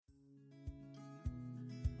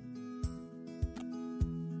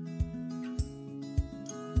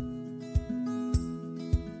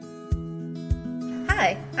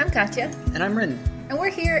Hi, I'm Katya. And I'm Rin. And we're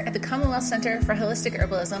here at the Commonwealth Center for Holistic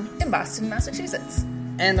Herbalism in Boston, Massachusetts.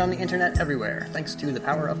 And on the internet everywhere, thanks to the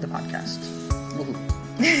power of the podcast. Woohoo.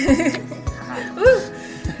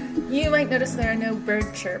 Woo! You might notice there are no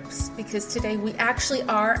bird chirps because today we actually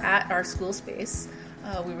are at our school space.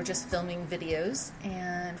 We were just filming videos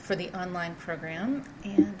and for the online program,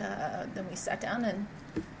 and then we sat down and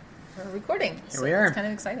we're recording. Here we are. It's kind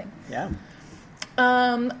of exciting. Yeah.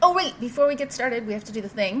 Oh, wait, before we get started, we have to do the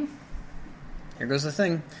thing. Here goes the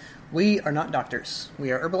thing. We are not doctors.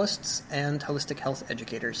 We are herbalists and holistic health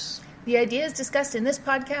educators. The ideas discussed in this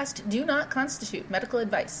podcast do not constitute medical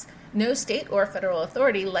advice. No state or federal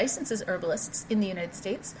authority licenses herbalists in the United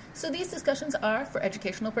States, so these discussions are for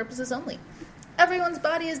educational purposes only. Everyone's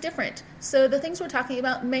body is different, so the things we're talking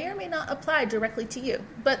about may or may not apply directly to you,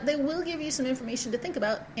 but they will give you some information to think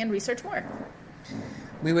about and research more.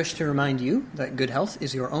 We wish to remind you that good health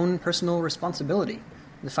is your own personal responsibility.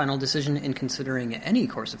 The final decision in considering any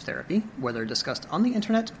course of therapy, whether discussed on the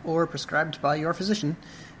internet or prescribed by your physician,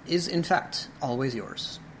 is in fact always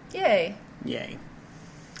yours. Yay. Yay.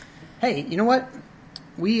 Hey, you know what?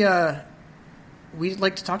 We'd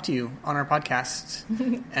like to talk to you on our podcast,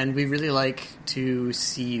 and we really like to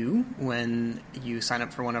see you when you sign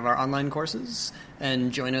up for one of our online courses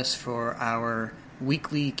and join us for our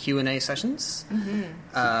weekly Q&A sessions.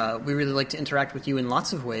 Mm-hmm. We really like to interact with you in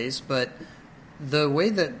lots of ways, but the way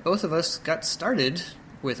that both of us got started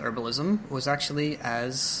with herbalism was actually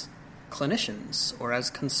as clinicians or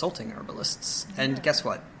as consulting herbalists. Yeah. And guess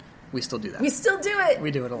what? We still do that. We still do it.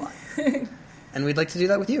 We do it a lot. And we'd like to do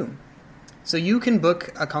that with you. So you can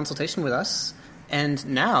book a consultation with us, and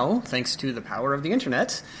now, thanks to the power of the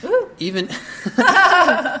internet, even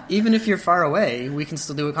if you're far away, we can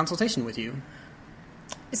still do a consultation with you.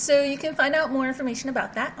 So you can find out more information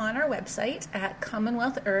about that on our website at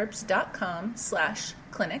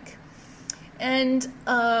commonwealthherbs.com/clinic. And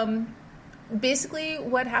basically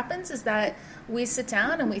what happens is that we sit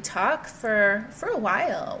down and we talk for a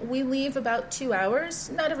while. We leave about 2 hours.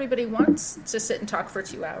 Not everybody wants to sit and talk for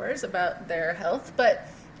 2 hours about their health, but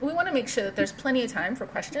we want to make sure that there's plenty of time for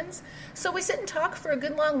questions. So we sit and talk for a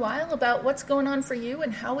good long while about what's going on for you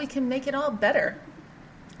and how we can make it all better.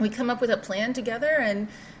 We come up with a plan together, and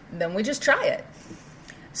then we just try it.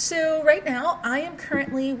 So right now, I am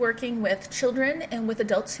currently working with children and with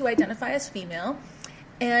adults who identify as female,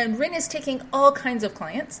 and Rin is taking all kinds of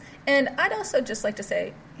clients. And I'd also just like to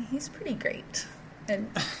say, he's pretty great. And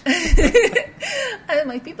I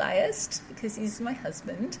might be biased because he's my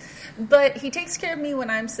husband, but he takes care of me when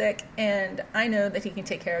I'm sick, and I know that he can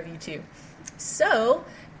take care of you too. So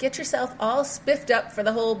get yourself all spiffed up for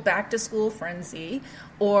the whole back-to-school frenzy,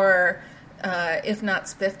 or if not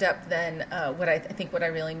spiffed up, then what I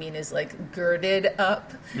really mean is like girded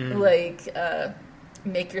up,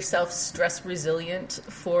 make yourself stress resilient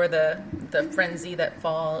for the frenzy that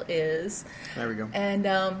fall is. There we go. And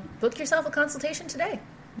book yourself a consultation today.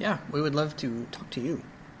 Yeah, we would love to talk to you.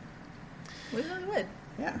 We really would.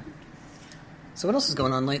 Yeah. So what else is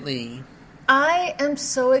going on lately? I am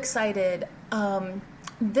so excited.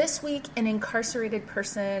 This week, an incarcerated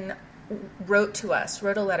person wrote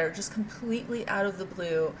a letter just completely out of the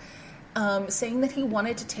blue, saying that he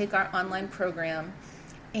wanted to take our online program,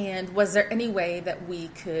 and was there any way that we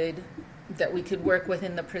could work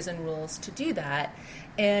within the prison rules to do that.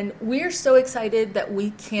 And we're so excited that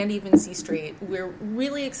we can't even see straight. We're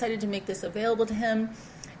really excited to make this available to him.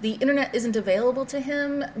 The internet isn't available to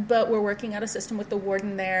him, but we're working out a system with the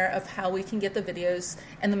warden there of how we can get the videos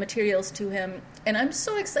and the materials to him. And I'm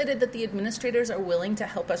so excited that the administrators are willing to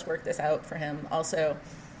help us work this out for him also.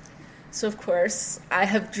 So, of course, I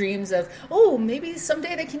have dreams of, maybe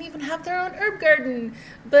someday they can even have their own herb garden.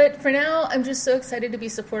 But for now, I'm just so excited to be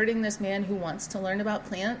supporting this man who wants to learn about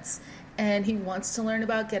plants, and he wants to learn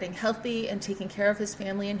about getting healthy and taking care of his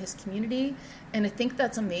family and his community. And I think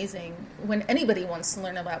that's amazing. When anybody wants to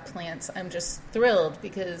learn about plants, I'm just thrilled,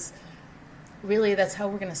 because really that's how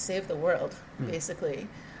we're going to save the world, basically.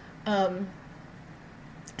 I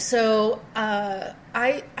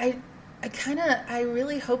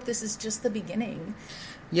really hope this is just the beginning.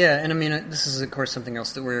 Yeah, and I mean, this is, of course, something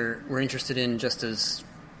else that we're interested in just as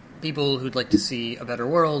people who'd like to see a better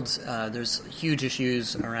world. There's huge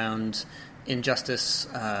issues around injustice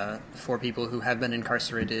for people who have been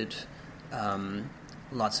incarcerated.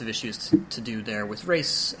 Lots of issues to do there with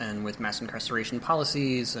race and with mass incarceration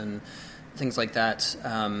policies and things like that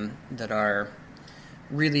that are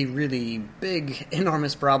really, really big,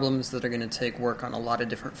 enormous problems that are going to take work on a lot of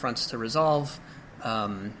different fronts to resolve.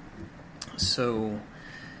 So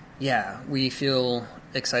Yeah, we feel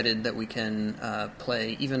excited that we can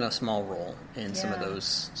play even a small role in some of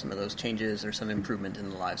those changes or some improvement in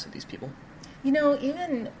the lives of these people. You know,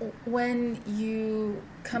 even when you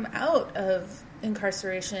come out of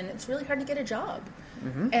incarceration, it's really hard to get a job.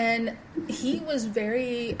 Mm-hmm. And he was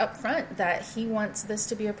very upfront that he wants this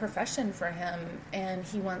to be a profession for him, and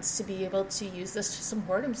he wants to be able to use this to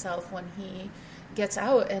support himself when he gets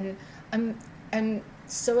out. And I'm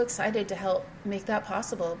so excited to help make that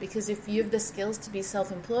possible, because if you have the skills to be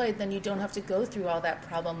self-employed, then you don't have to go through all that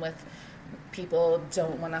problem with people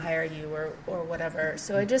don't want to hire you or whatever.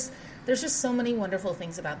 So there's just so many wonderful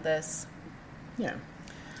things about this. Yeah.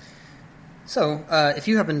 So, if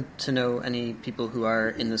you happen to know any people who are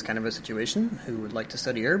in this kind of a situation who would like to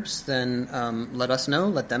study herbs, then let us know,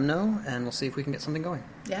 let them know, and we'll see if we can get something going.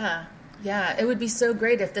 Yeah. Yeah, it would be so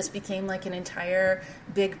great if this became like an entire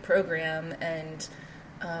big program, and,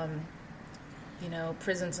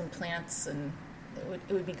 prisons and plants, and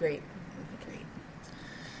it would be great. It would be great.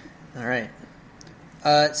 All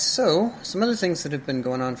right. So, some other things that have been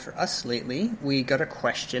going on for us lately. We got a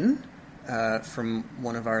question from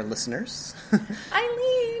one of our listeners.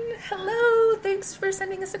 Eileen, hello. Thanks for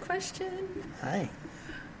sending us a question. Hi.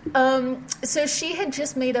 So she had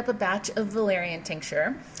just made up a batch of valerian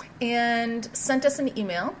tincture and sent us an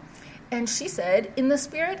email. And she said, in the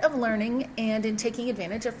spirit of learning and in taking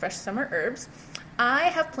advantage of fresh summer herbs, I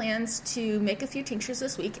have plans to make a few tinctures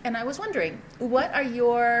this week, and I was wondering, what are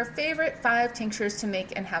your favorite 5 tinctures to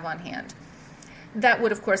make and have on hand? That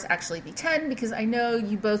would, of course, actually be 10, because I know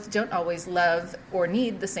you both don't always love or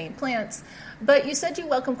need the same plants, but you said you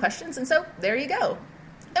welcome questions, and so there you go.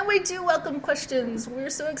 And we do welcome questions. We're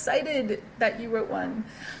so excited that you wrote one.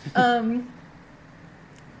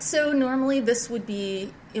 So normally this would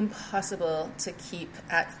be impossible to keep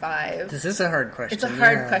at 5. This is a hard question. It's a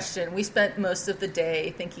hard question. We spent most of the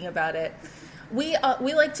day thinking about it. We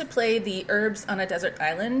like to play the Herbs on a Desert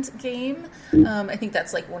Island game. I think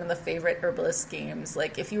that's like one of the favorite herbalist games.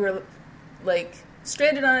 Like if you were like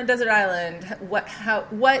stranded on a desert island,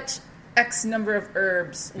 what X number of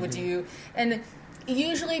herbs would you? And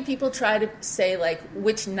usually people try to say like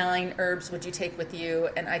which 9 herbs would you take with you,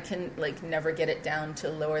 and I can like never get it down to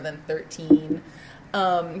lower than 13.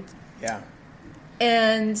 Yeah.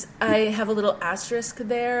 And I have a little asterisk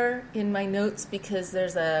there in my notes because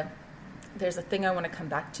there's a thing I want to come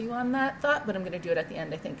back to on that thought, but I'm going to do it at the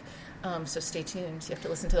end, I think. So stay tuned. You have to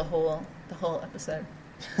listen to the whole episode.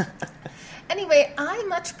 Anyway, I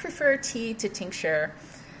much prefer tea to tincture.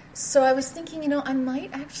 So I was thinking, I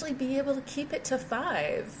might actually be able to keep it to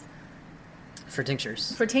 5. For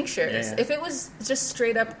tinctures. Yeah. Yeah. If it was just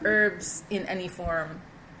straight up herbs in any form,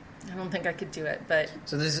 I don't think I could do it. But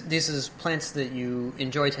so this is plants that you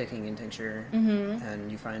enjoy taking in tincture, mm-hmm.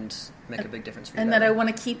 and you find make a big difference for you. And that I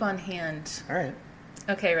want to keep on hand. All right.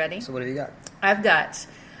 Okay, ready? So what have you got? I've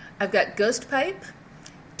got ghost pipe,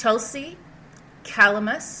 tulsi,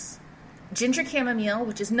 calamus, ginger chamomile,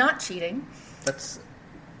 which is not cheating. That's...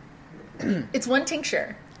 It's one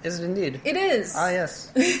tincture. Is it indeed? It is. Ah,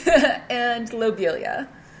 yes. And lobelia.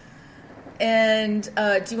 And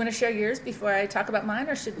do you want to share yours before I talk about mine,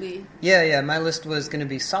 or should we? Yeah. My list was going to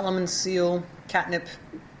be Solomon's seal, catnip,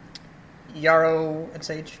 yarrow, and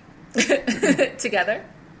sage. Together?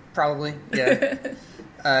 Probably, yeah.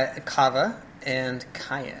 Kava and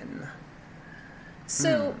cayenne.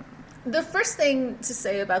 So the first thing to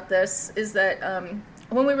say about this is that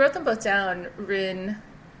when we wrote them both down, Rin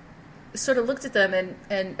sort of looked at them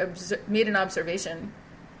and made an observation.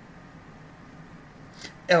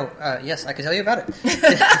 Oh, yes, I can tell you about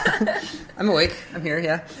it. I'm awake. I'm here,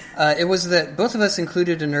 yeah. It was that both of us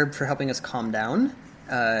included an herb for helping us calm down,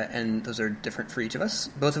 and those are different for each of us.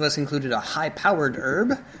 Both of us included a high-powered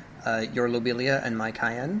herb, your lobelia and my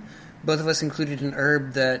cayenne. Both of us included an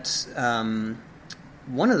herb that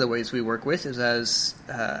one of the ways we work with is as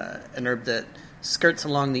an herb that skirts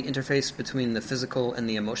along the interface between the physical and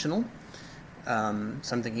the emotional. So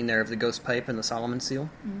I'm thinking there of the ghost pipe and the Solomon seal.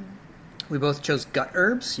 Mm. We both chose gut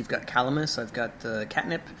herbs. You've got calamus, I've got the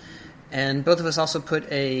catnip, and both of us also put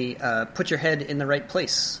a put your head in the right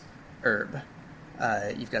place herb.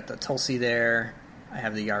 You've got the tulsi there. I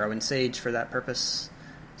have the yarrow and sage for that purpose.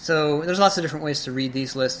 So there's lots of different ways to read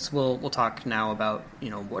these lists. We'll talk now about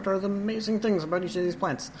what are the amazing things about each of these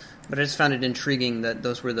plants. But I just found it intriguing that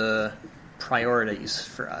those were the priorities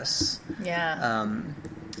for us. Yeah.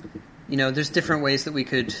 There's different ways that we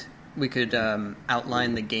could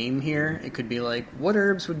outline the game here. It could be like, what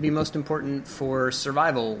herbs would be most important for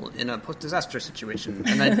survival in a post-disaster situation?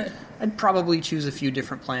 And I'd probably choose a few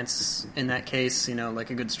different plants in that case. Like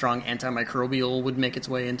a good strong antimicrobial would make its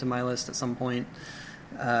way into my list at some point.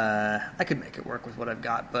 I could make it work with what I've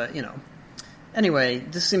got, but, Anyway,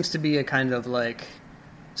 this seems to be a kind of,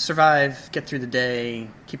 survive, get through the day,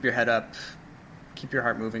 keep your head up, keep your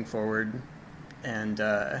heart moving forward, and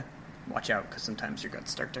watch out, because sometimes your guts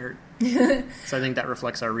start to hurt. So I think that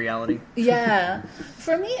reflects our reality. Yeah.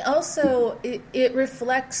 For me, also, it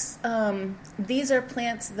reflects, these are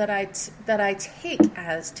plants that I take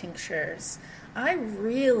as tinctures. I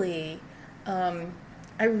really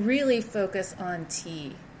focus on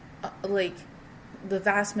tea. The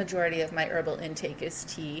vast majority of my herbal intake is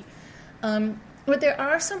tea. But there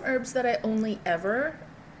are some herbs that I only ever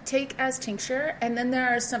take as tincture, and then there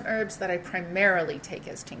are some herbs that I primarily take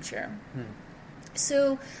as tincture.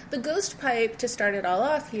 So the ghost pipe, to start it all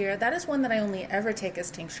off here, that is one that I only ever take as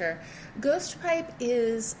tincture. Ghost pipe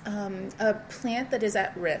is a plant that is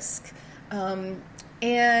at risk,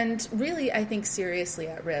 and really, I think, seriously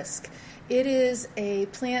at risk. It is a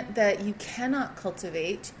plant that you cannot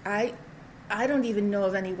cultivate. I don't even know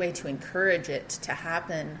of any way to encourage it to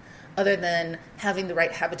happen other than having the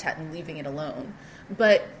right habitat and leaving it alone.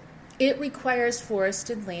 But it requires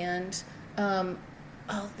forested land.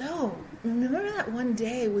 Although, remember that one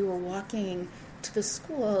day we were walking to the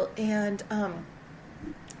school and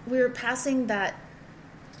we were passing that.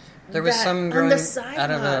 There was some growing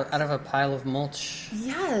out of a pile of mulch.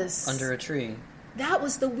 Yes. Under a tree. That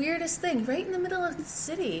was the weirdest thing, right in the middle of the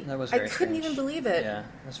city. That was very I couldn't strange. even believe it. Yeah,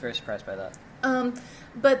 I was very surprised by that.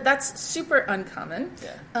 But that's super uncommon.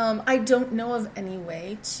 Yeah. I don't know of any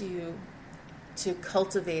way to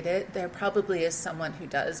cultivate it. There probably is someone who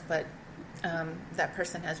does, but that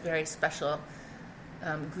person has very special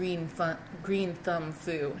green thumb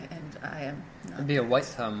foo, and I am not. It'd be a white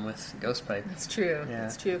thumb with ghost pipe. That's true. Yeah.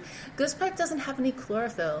 That's true. Ghost pipe doesn't have any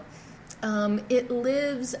chlorophyll. It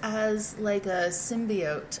lives as like a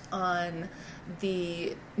symbiote on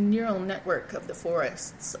the neural network of the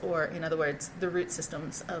forests, or in other words, the root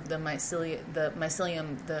systems of the mycelium,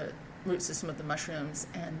 the root system of the mushrooms,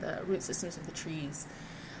 and the root systems of the trees.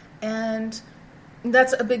 And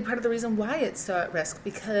that's a big part of the reason why it's so at risk,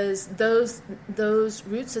 because those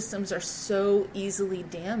root systems are so easily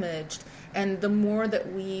damaged, and the more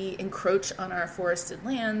that we encroach on our forested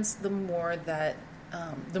lands, the more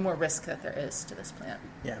risk that there is to this plant.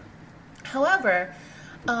 Yeah. However,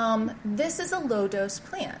 this is a low-dose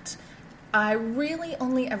plant. I really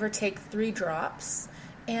only ever take 3 drops,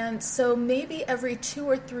 and so maybe every 2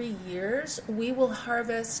 or 3 years we will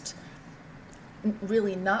harvest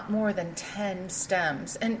really not more than 10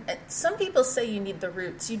 stems. And some people say you need the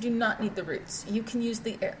roots. You do not need the roots. You can use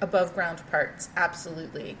the above-ground parts,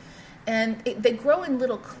 absolutely. And they grow in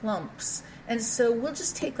little clumps. And so we'll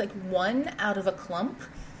just take like 1 out of a clump,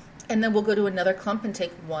 and then we'll go to another clump and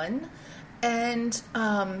take 1. And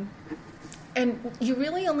you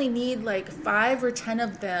really only need like 5 or 10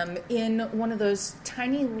 of them in one of those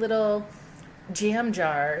tiny little jam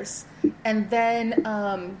jars, and then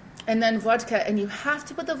vodka, and you have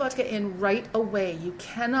to put the vodka in right away. You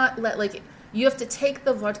cannot you have to take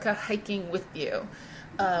the vodka hiking with you,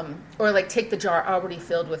 or take the jar already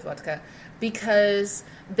filled with vodka, because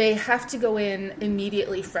they have to go in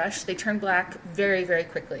immediately fresh. They turn black very, very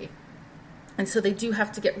quickly. And so they do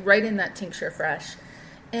have to get right in that tincture fresh.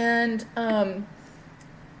 And, but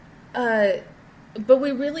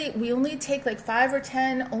we only take like 5 or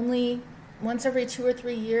 10 only once every 2 or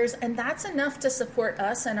 3 years. And that's enough to support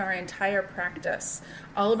us and our entire practice,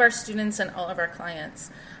 all of our students and all of our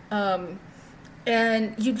clients. And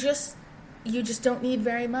you just don't need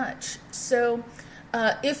very much. So,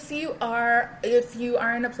 if you are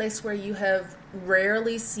in a place where you have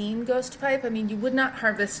rarely seen ghost pipe, I mean, you would not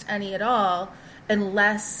harvest any at all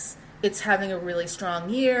unless it's having a really strong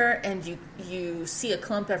year and you see a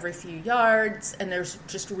clump every few yards and there's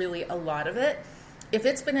just really a lot of it. If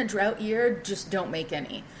it's been a drought year, just don't make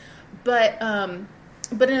any. But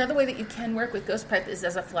another way that you can work with ghost pipe is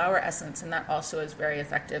as a flower essence, and that also is very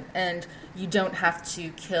effective. And you don't have to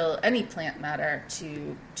kill any plant matter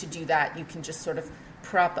to do that. You can just sort of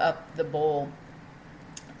prop up the bowl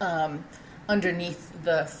underneath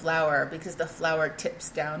the flower, because the flower tips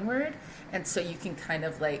downward, and so you can kind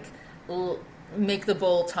of make the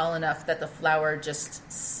bowl tall enough that the flower just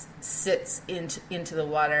sits into the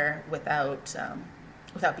water without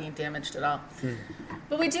being damaged at all.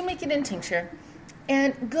 But we do make it in tincture.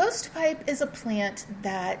 And ghost pipe is a plant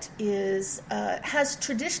that has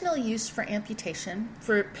traditional use for amputation,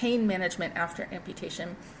 for pain management after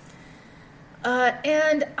amputation.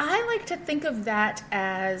 And I like to think of that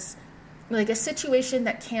as like a situation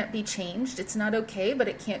that can't be changed. It's not okay, but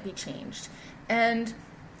it can't be changed. And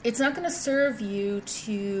it's not going to serve you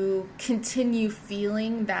to continue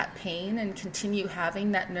feeling that pain and continue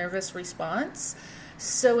having that nervous response.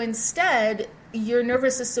 So instead, your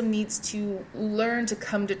nervous system needs to learn to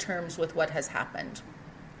come to terms with what has happened.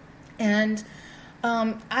 And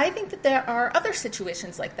I think that there are other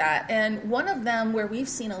situations like that. And one of them where we've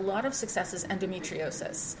seen a lot of success is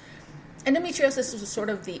endometriosis. Endometriosis is sort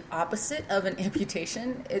of the opposite of an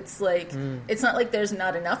amputation. It's like, it's not like there's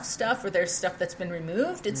not enough stuff or there's stuff that's been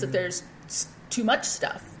removed. It's that there's too much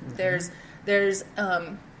stuff. There's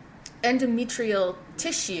endometrial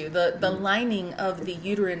tissue, the lining of the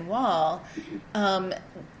uterine wall,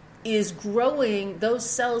 is growing. Those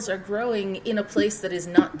cells are growing in a place that is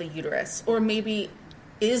not the uterus, or maybe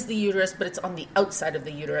is the uterus, but it's on the outside of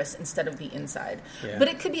the uterus instead of the inside. Yeah. But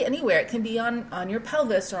it could be anywhere. It can be on your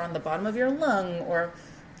pelvis or on the bottom of your lung or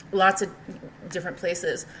lots of different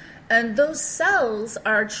places. And those cells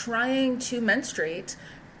are trying to menstruate,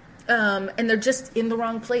 and they're just in the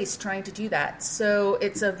wrong place trying to do that. So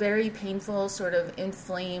it's a very painful, sort of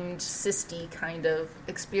inflamed, cysty kind of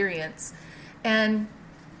experience. And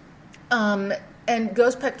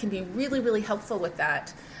Ghost Pipe can be really, really helpful with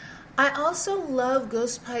that. I also love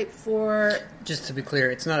Ghost Pipe for... Just to be clear,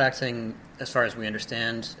 it's not acting, as far as we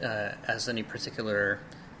understand, as any particular,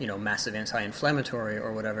 massive anti-inflammatory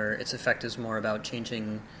or whatever. Its effect is more about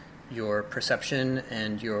changing your perception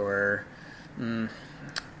and your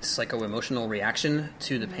psycho-emotional reaction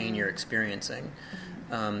to the pain you're experiencing.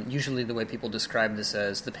 Usually the way people describe this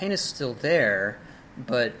as, the pain is still there,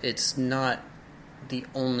 but it's not the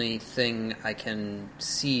only thing I can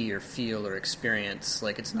see or feel or experience.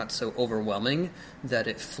 Like, it's not so overwhelming that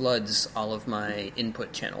it floods all of my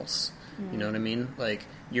input channels. You know what I mean? Like,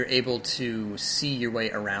 you're able to see your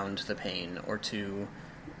way around the pain, or to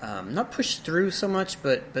not push through so much,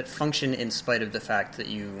 but function in spite of the fact that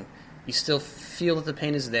you still feel that the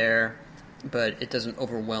pain is there, but it doesn't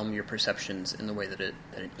overwhelm your perceptions in the way that it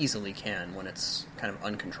easily can when it's kind of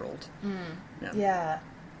uncontrolled. Yeah.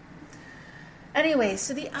 Anyway,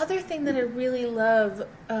 so the other thing that I really love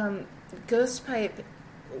Ghost Pipe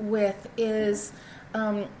with is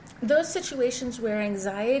those situations where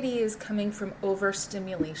anxiety is coming from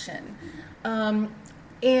overstimulation.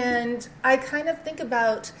 And I kind of think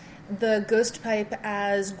about the Ghost Pipe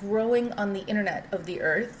as growing on the internet of the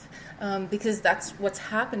earth, because that's what's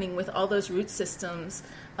happening with all those root systems.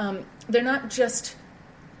 They're not just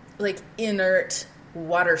like inert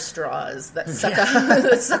water straws that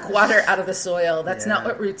suck water out of the soil. That's not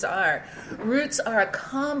what roots are. Roots are a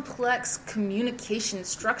complex communication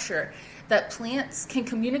structure that plants can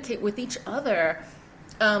communicate with each other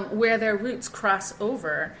where their roots cross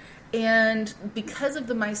over. And because of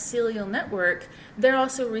the mycelial network, they're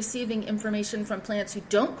also receiving information from plants who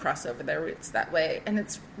don't cross over their roots that way. And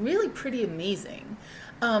it's really pretty amazing.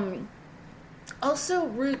 Also,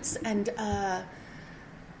 roots and...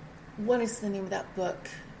 what is the name of that book?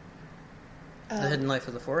 The Hidden Life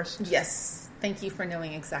of the Forest? Yes. Thank you for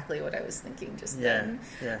knowing exactly what I was thinking just then.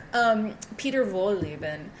 Peter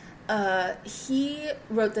Wohlleben, he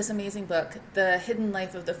wrote this amazing book, The Hidden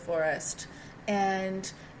Life of the Forest. And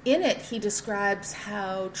in it, he describes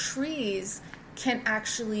how trees can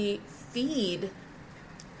actually feed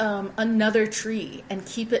another tree and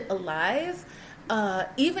keep it alive,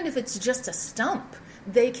 even if it's just a stump.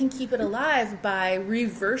 They can keep it alive by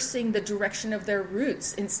reversing the direction of their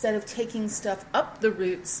roots. Instead of taking stuff up the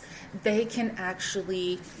roots, they can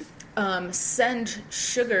actually send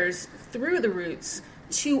sugars through the roots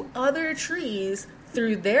to other trees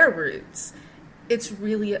through their roots. It's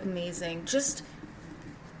really amazing. Just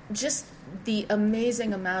the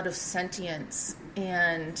amazing amount of sentience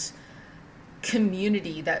and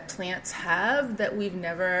community that plants have that we've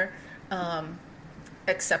never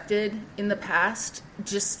accepted in the past.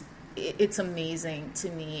 It's amazing to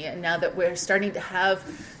me. And now that we're starting to have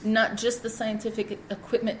not just the scientific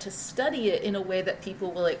equipment to study it in a way that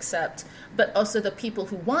people will accept, but also the people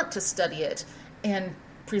who want to study it and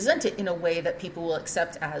present it in a way that people will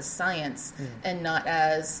accept as science and not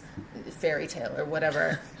as fairy tale or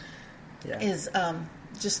whatever, is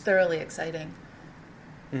just thoroughly exciting.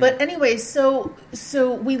 But anyway, so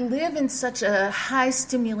we live in such a high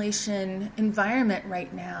stimulation environment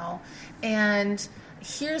right now, and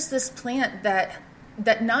here's this plant that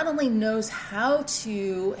not only knows how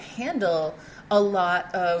to handle a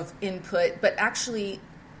lot of input, but actually,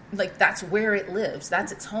 like, that's where it lives.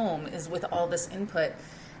 That's its home, is with all this input.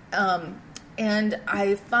 And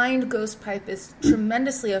I find Ghost Pipe is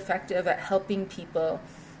tremendously effective at helping people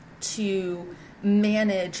to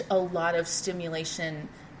manage a lot of stimulation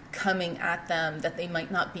coming at them that they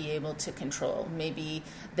might not be able to control. Maybe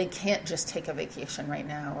they can't just take a vacation right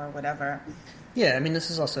now or whatever. Yeah, I mean, this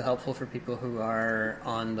is also helpful for people who are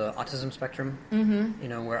on the autism spectrum,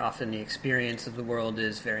 where often the experience of the world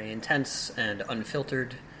is very intense and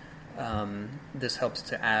unfiltered. This helps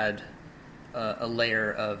to add a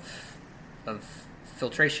layer of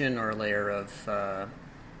filtration, or a layer of, I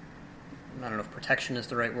don't know if protection is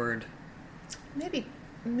the right word.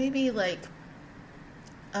 Maybe like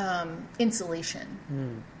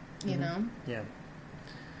insulation, you know? Yeah.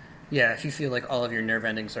 Yeah, if you feel like all of your nerve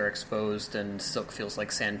endings are exposed and silk feels like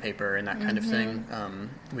sandpaper and that kind of thing,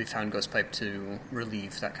 we've found Ghost Pipe to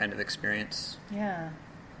relieve that kind of experience. Yeah.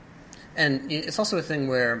 And it's also a thing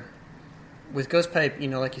where, with Ghost Pipe,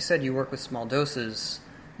 like you said, you work with small doses.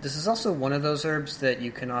 This is also one of those herbs that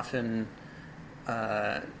you can often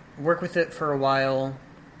work with it for a while,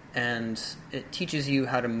 and it teaches you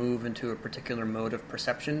how to move into a particular mode of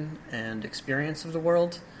perception and experience of the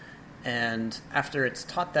world. And after it's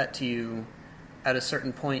taught that to you, at a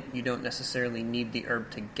certain point, you don't necessarily need the herb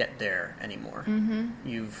to get there anymore.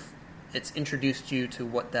 It's introduced you to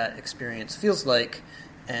what that experience feels like,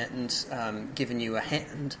 and given you a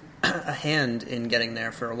hand in getting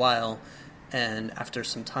there for a while. And after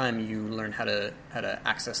some time, you learn how to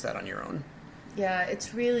access that on your own. Yeah,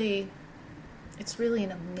 it's really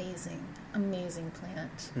an amazing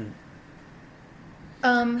plant.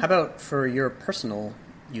 How about for your personal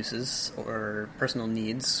uses or personal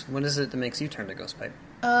needs? What is it that makes you turn to Ghost Pipe?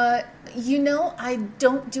 I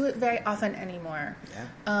don't do it very often anymore.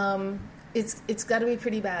 Yeah. It's got to be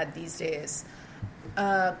pretty bad these days.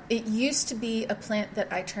 It used to be a plant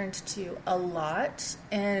that I turned to a lot,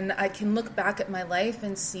 and I can look back at my life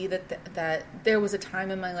and see that there was a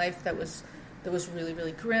time in my life that was really,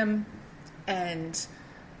 really grim, and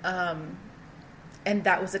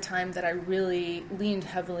that was a time that I really leaned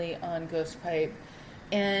heavily on Ghost Pipe.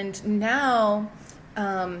 And now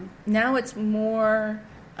it's more,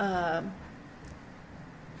 I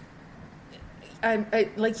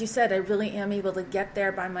like you said, I really am able to get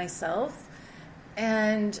there by myself.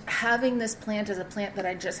 And having this plant as a plant that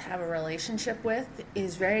I just have a relationship with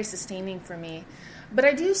is very sustaining for me. But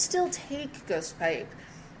I do still take Ghost Pipe.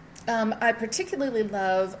 I particularly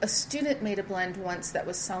love, a student made a blend once that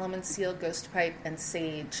was Solomon Seal, Ghost Pipe, and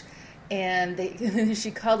Sage. And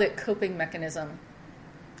she called it coping mechanism.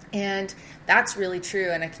 And that's really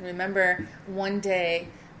true. And I can remember one day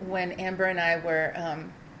when Amber and I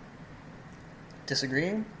were...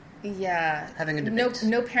 disagreeing? Yeah. Having a debate.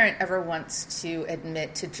 No parent ever wants to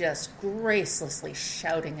admit to just gracelessly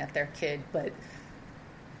shouting at their kid, but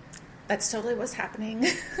that's totally what's happening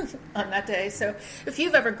on that day. So if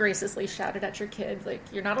you've ever graciously shouted at your kid,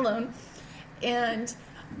 you're not alone. And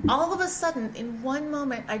all of a sudden, in one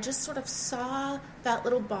moment, I just sort of saw that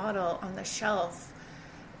little bottle on the shelf.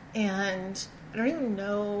 And I don't even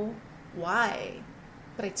know why,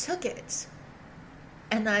 but I took it.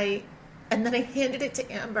 And then I handed it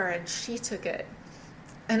to Amber, and she took it.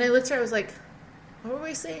 And I looked at her, I was like, what were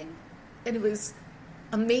we saying? And it was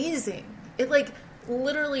amazing. It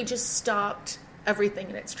literally just stopped everything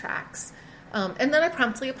in its tracks. And then I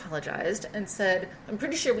promptly apologized and said, I'm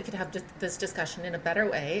pretty sure we could have this discussion in a better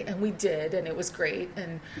way. And we did, and it was great.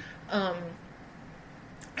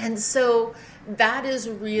 And so that is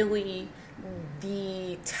really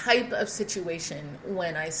the type of situation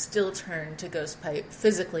when I still turn to Ghost Pipe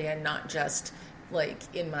physically, and not just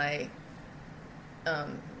in my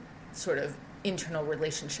sort of internal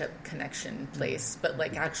relationship connection place, but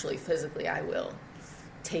actually physically I will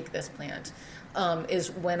take this plant, is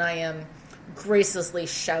when I am gracelessly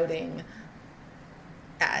shouting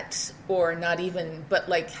at, or not even, but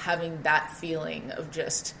having that feeling of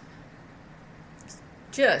just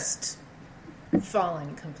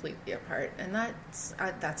falling completely apart. And that's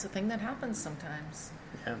a thing that happens sometimes.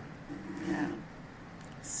 Yeah.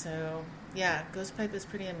 So Ghost Pipe is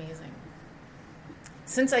pretty amazing.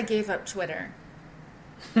 Since I gave up Twitter,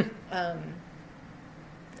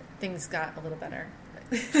 things got a little better.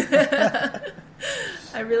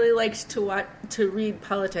 I really liked to read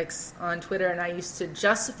politics on Twitter, and I used to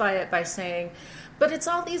justify it by saying, but it's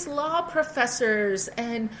all these law professors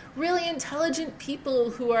and really intelligent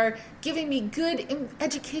people who are giving me good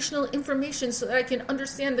educational information so that I can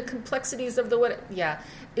understand the complexities of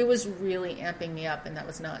it was really amping me up, and that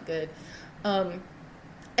was not good.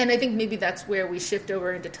 And I think maybe that's where we shift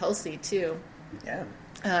over into Tulsi too. Yeah.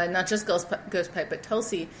 Not just Ghost Pipe, but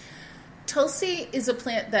Tulsi. Tulsi is a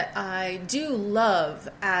plant that I do love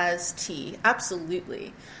as tea,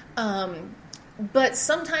 absolutely. But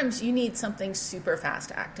sometimes you need something super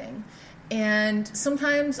fast acting. And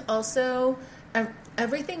sometimes also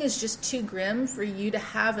everything is just too grim for you to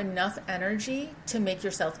have enough energy to make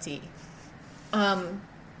yourself tea.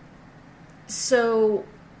 So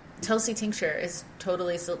Tulsi tincture is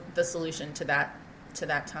totally the solution to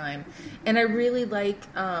that time. And I really like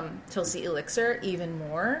Tulsi elixir even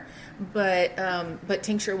more, but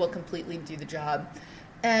tincture will completely do the job.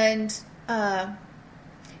 And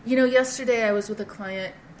yesterday I was with a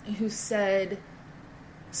client who said,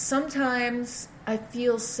 sometimes I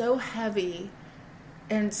feel so heavy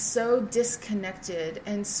and so disconnected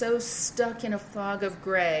and so stuck in a fog of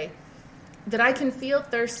gray that I can feel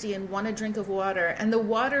thirsty and want a drink of water, and the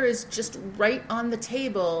water is just right on the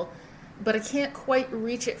table, but I can't quite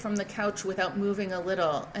reach it from the couch without moving a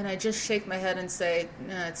little, and I just shake my head and say,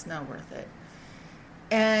 nah, it's not worth it.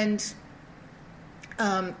 And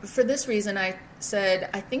for this reason, I said,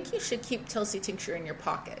 I think you should keep Tulsi tincture in your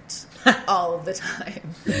pocket all of the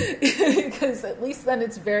time, because at least then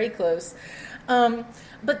it's very close.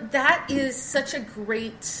 But that is such a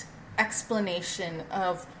great explanation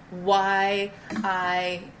of why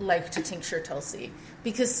I like to tincture Tulsi,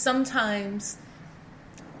 because sometimes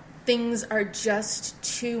things are just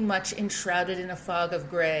too much enshrouded in a fog of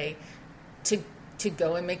gray to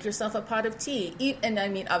go and make yourself a pot of tea. And I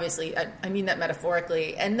mean, obviously, I mean that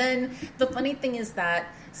metaphorically. And then the funny thing is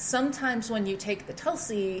that sometimes when you take the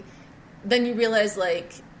Tulsi, then you realize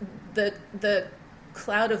like the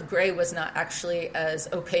cloud of gray was not actually as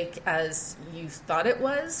opaque as you thought it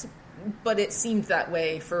was, but it seemed that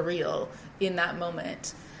way for real in that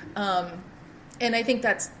moment. And I think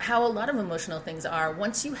that's how a lot of emotional things are.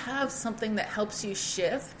 Once you have something that helps you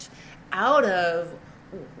shift out of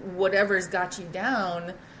whatever's got you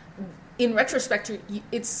down, in retrospect,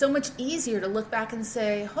 it's so much easier to look back and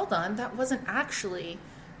say, hold on, that wasn't actually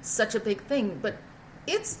such a big thing. But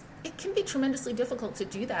it can be tremendously difficult to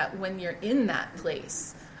do that when you're in that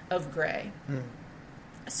place of gray.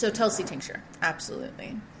 So Tulsi tincture,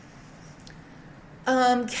 absolutely.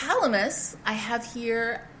 Calamus, I have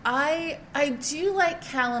here. I do like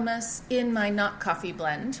calamus in my not coffee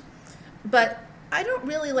blend, but I don't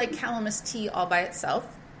really like calamus tea all by itself.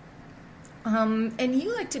 And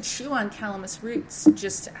you like to chew on calamus roots,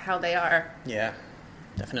 just how they are. Yeah,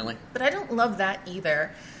 definitely. But I don't love that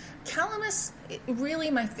either. Calamus,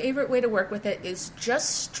 really my favorite way to work with it is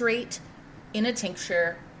just straight in a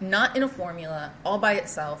tincture, not in a formula, all by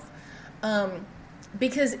itself.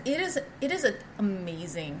 Because it is an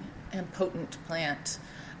amazing and potent plant.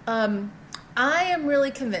 I am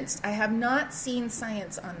really convinced. I have not seen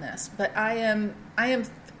science on this, but I am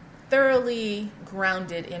thoroughly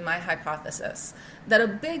grounded in my hypothesis that a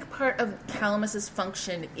big part of calamus's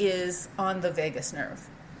function is on the vagus nerve.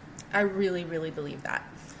 I really, really believe that.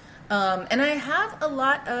 And I have a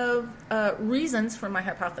lot of reasons for my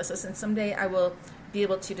hypothesis, and someday I will be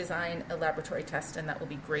able to design a laboratory test, and that will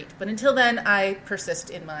be great. But until then, I persist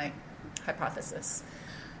in my hypothesis.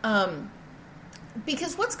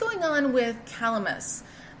 Because what's going on with calamus?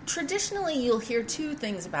 Traditionally, you'll hear two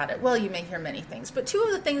things about it. Well, you may hear many things, but two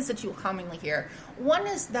of the things that you'll commonly hear. One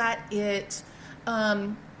is that it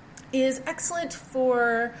is excellent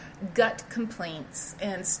for gut complaints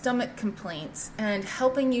and stomach complaints and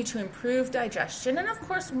helping you to improve digestion. And of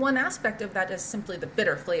course, one aspect of that is simply the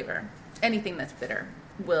bitter flavor. Anything that's bitter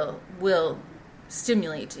will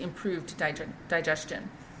stimulate improved digestion.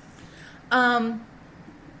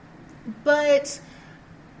 But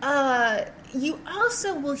you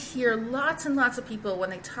also will hear lots and lots of people, when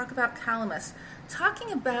they talk about calamus,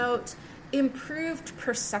 talking about improved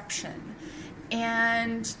perception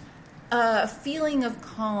and a feeling of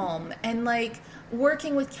calm, and like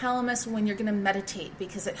working with calamus when you're going to meditate,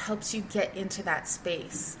 because it helps you get into that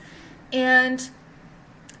space. And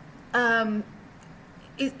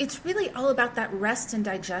it's really all about that rest and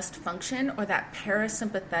digest function, or that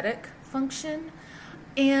parasympathetic function.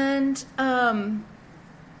 And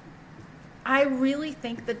I really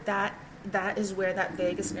think that is where that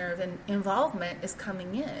vagus nerve involvement is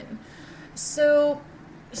coming in. So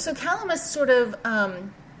calamus sort of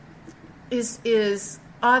is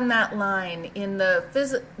on that line in the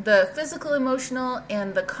physical, emotional,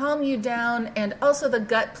 and the calm you down, and also the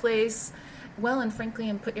gut place. Well, and frankly,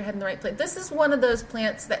 and put your head in the right place. This is one of those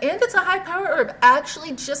plants that, and it's a high power herb.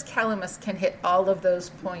 Actually, just calamus can hit all of those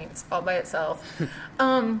points all by itself.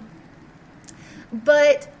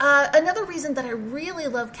 But another reason that I really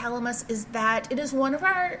love calamus is that it is one of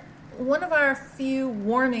our few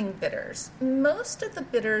warming bitters. Most of the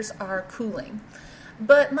bitters are cooling,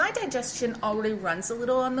 but my digestion already runs a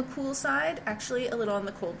little on the cool side, actually a little on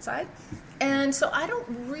the cold side, and so I don't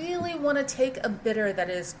really want to take a bitter that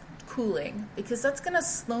is cooling, because that's going to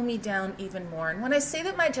slow me down even more. And when I say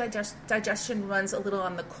that my digestion runs a little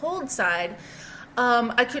on the cold side,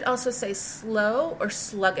 I could also say slow or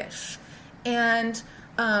sluggish. And,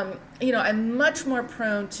 I'm much more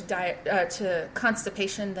prone to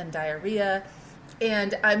constipation than diarrhea.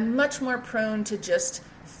 And I'm much more prone to just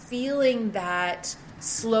feeling that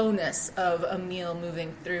slowness of a meal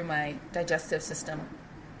moving through my digestive system.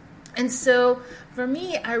 And so for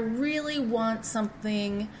me, I really want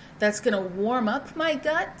something that's going to warm up my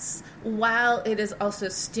guts while it is also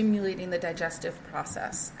stimulating the digestive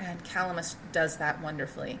process. And calamus does that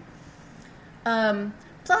wonderfully.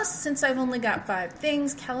 Plus, since I've only got 5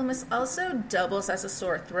 things, calamus also doubles as a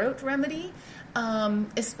sore throat remedy,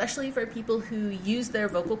 especially for people who use their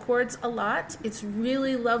vocal cords a lot. It's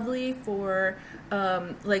really lovely for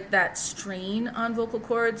that strain on vocal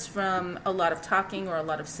cords from a lot of talking or a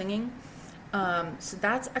lot of singing. So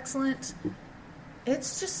that's excellent.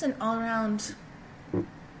 It's just an all-around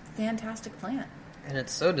fantastic plant. And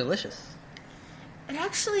it's so delicious. It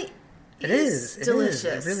actually It is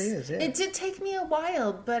delicious. It really is, yeah. It did take me a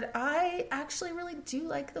while, but I actually really do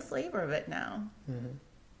like the flavor of it now. Mm-hmm.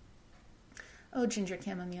 Oh, ginger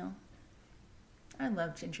chamomile. I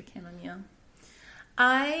love ginger chamomile.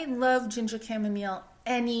 I love ginger chamomile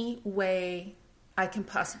any way I can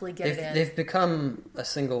possibly get it in. They've become a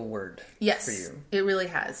single word for you. Yes, it really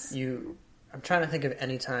has. I'm trying to think of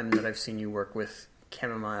any time that I've seen you work with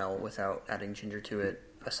chamomile without adding ginger to it,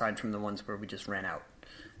 aside from the ones where we just ran out.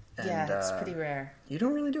 And, yeah, it's pretty rare. You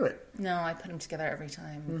don't really do it. No, I put them together every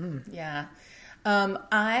time. Mm-hmm. Yeah.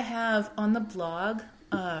 I have on the blog,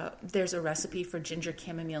 there's a recipe for ginger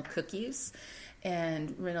chamomile cookies,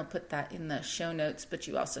 and Rin will put that in the show notes, but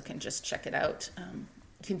you also can just check it out. You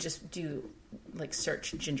can just do,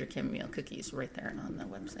 search ginger chamomile cookies right there on the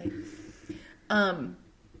website.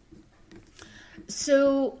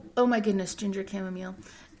 So, oh my goodness, ginger chamomile.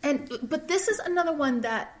 But this is another one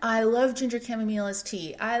that I love ginger chamomile as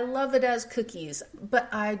tea. I love it as cookies, but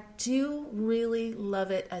I do really love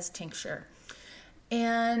it as tincture.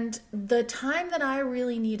 And the time that I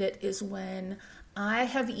really need it is when I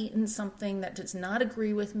have eaten something that does not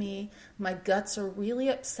agree with me, my guts are really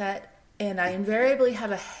upset, and I invariably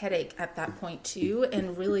have a headache at that point too,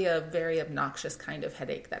 and really a very obnoxious kind of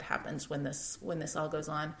headache that happens when this all goes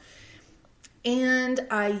on. And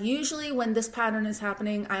I usually, when this pattern is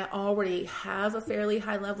happening, I already have a fairly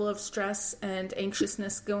high level of stress and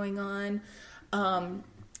anxiousness going on. And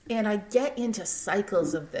I get into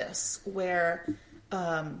cycles of this where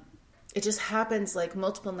it just happens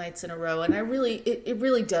multiple nights in a row. And it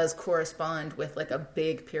really does correspond with a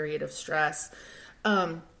big period of stress.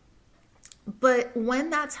 But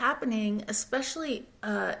when that's happening, especially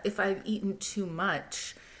if I've eaten too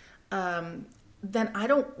much, then I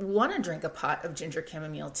don't want to drink a pot of ginger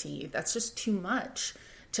chamomile tea. That's just too much.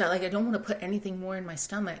 I don't want to put anything more in my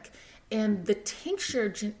stomach. And the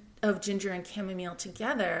tincture of ginger and chamomile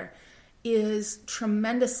together is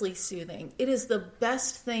tremendously soothing. It is the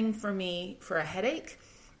best thing for me for a headache.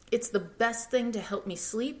 It's the best thing to help me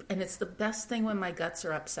sleep, and it's the best thing when my guts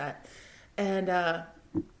are upset. And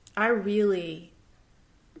I would be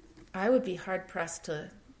hard-pressed to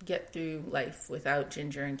get through life without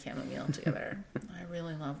ginger and chamomile together. I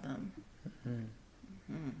really love them. Mm-hmm.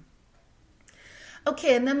 Mm-hmm.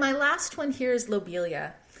 Okay, and then my last one here is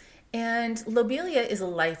lobelia. And lobelia is a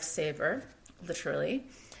lifesaver, literally,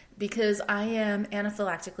 because I am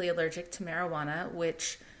anaphylactically allergic to marijuana,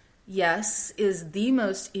 which, yes, is the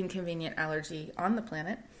most inconvenient allergy on the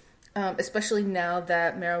planet, especially now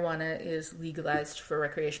that marijuana is legalized for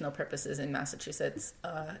recreational purposes in Massachusetts.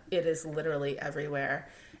 It is literally everywhere.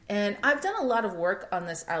 And I've done a lot of work on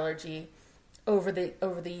this allergy over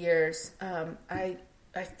the years. I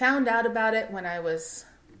found out about it when I was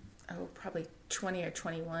probably 20 or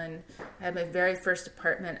 21. I had my very first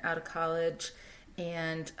apartment out of college,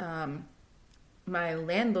 and my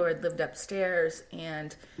landlord lived upstairs,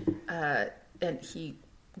 and he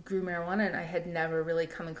grew marijuana, and I had never really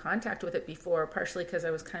come in contact with it before, partially because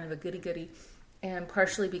I was kind of a goody-goody, and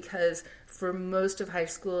partially because for most of high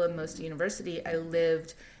school and most of university, I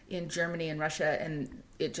lived in Germany and Russia, and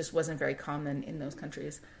it just wasn't very common in those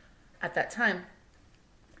countries at that time.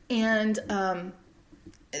 And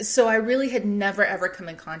so I really had never, ever come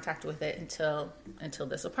in contact with it until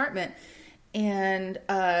this apartment. And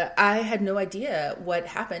I had no idea what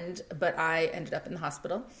happened, but I ended up in the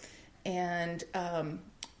hospital. And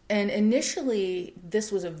initially,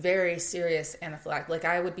 this was a very serious anaphylactic.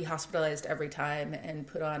 I would be hospitalized every time and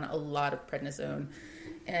put on a lot of prednisone,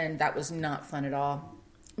 and that was not fun at all.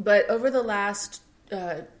 But over the last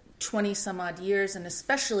 20 some odd years, and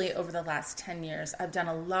especially over the last 10 years, I've done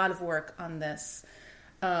a lot of work on this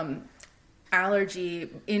allergy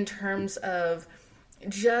in terms of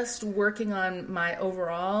just working on my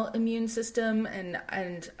overall immune system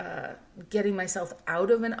and getting myself out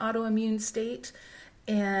of an autoimmune state.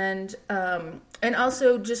 And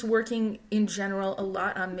also just working in general a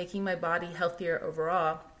lot on making my body healthier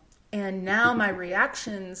overall. And now my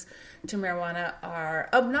reactions to marijuana are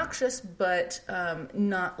obnoxious, but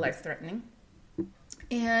not life-threatening.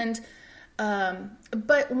 And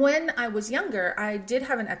but when I was younger, I did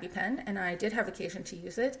have an EpiPen, and I did have occasion to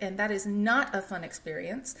use it, and that is not a fun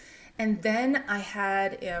experience. And then I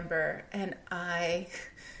had Amber, and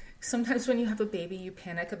sometimes when you have a baby, you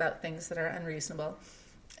panic about things that are unreasonable.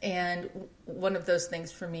 And one of those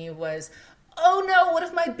things for me was, oh no, what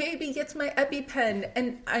if my baby gets my EpiPen?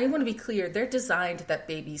 And I want to be clear, they're designed that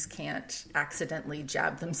babies can't accidentally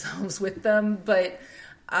jab themselves with them, but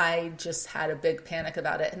I just had a big panic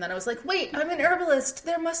about it. And then I was like, wait, I'm an herbalist.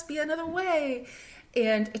 There must be another way.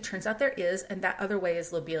 And it turns out there is, and that other way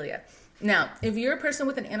is lobelia. Now, if you're a person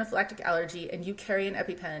with an anaphylactic allergy and you carry an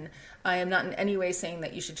EpiPen, I am not in any way saying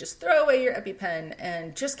that you should just throw away your EpiPen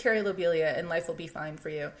and just carry lobelia and life will be fine for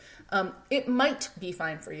you. It might be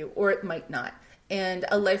fine for you, or it might not. And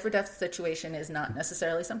a life or death situation is not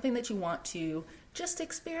necessarily something that you want to just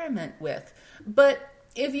experiment with. But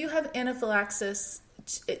if you have anaphylaxis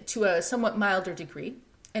to a somewhat milder degree,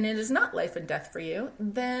 and it is not life and death for you,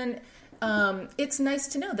 then it's nice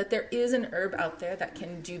to know that there is an herb out there that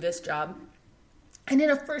can do this job. And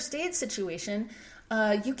in a first aid situation,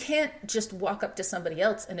 you can't just walk up to somebody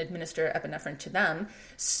else and administer epinephrine to them.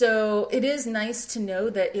 So it is nice to know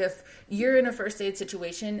that if you're in a first aid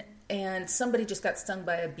situation and somebody just got stung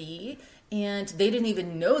by a bee and they didn't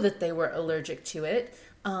even know that they were allergic to it,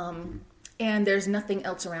 and there's nothing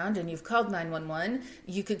else around and you've called 911,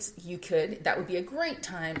 you could, that would be a great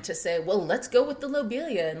time to say, well, let's go with the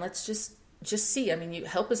lobelia and let's just see. I mean,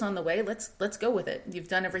 help is on the way. Let's go with it. You've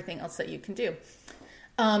done everything else that you can do.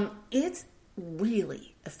 It's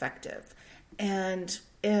really effective. And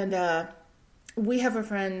we have a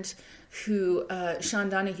friend who, Sean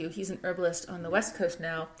Donahue, he's an herbalist on the West Coast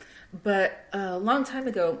now, but a long time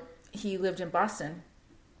ago, he lived in Boston.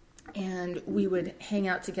 And we would hang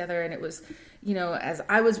out together, and it was, as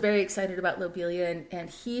I was very excited about lobelia, and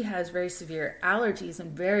he has very severe allergies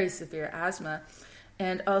and very severe asthma,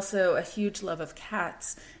 and also a huge love of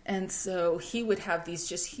cats. And so he would have these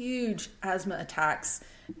just huge asthma attacks,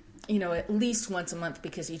 at least once a month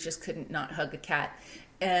because he just couldn't not hug a cat.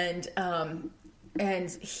 And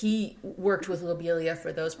he worked with lobelia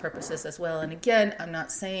for those purposes as well. And again, I'm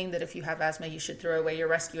not saying that if you have asthma, you should throw away your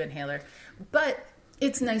rescue inhaler, but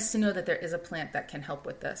it's nice to know that there is a plant that can help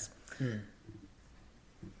with this. Yeah.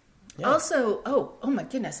 Also, oh my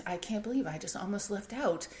goodness, I can't believe I just almost left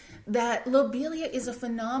out that lobelia is a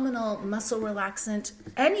phenomenal muscle relaxant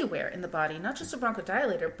anywhere in the body, not just a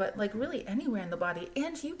bronchodilator, but like really anywhere in the body,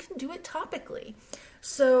 and you can do it topically.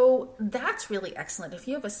 So that's really excellent. If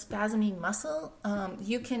you have a spasmy muscle,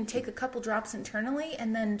 you can take a couple drops internally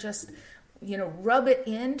and then just rub it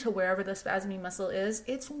into wherever the spasmy muscle is.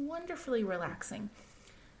 It's wonderfully relaxing.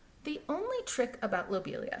 The only trick about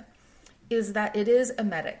lobelia is that it is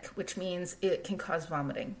emetic, which means it can cause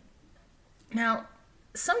vomiting. Now,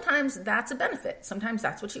 sometimes that's a benefit. Sometimes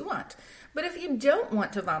that's what you want. But if you don't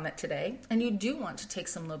want to vomit today and you do want to take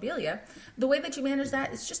some lobelia, the way that you manage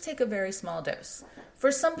that is just take a very small dose.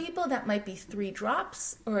 For some people, that might be 3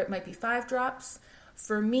 drops or it might be 5 drops.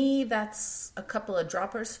 For me, that's a couple of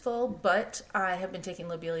droppers full, but I have been taking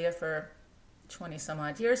lobelia for 20 some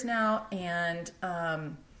odd years now, and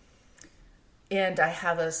I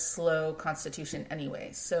have a slow constitution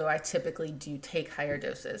anyway, so I typically do take higher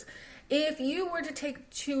doses. If you were to take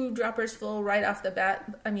 2 droppers full right off the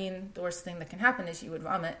bat, I mean, the worst thing that can happen is you would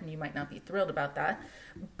vomit, and you might not be thrilled about that.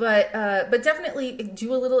 But definitely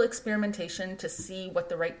do a little experimentation to see what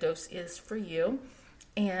the right dose is for you.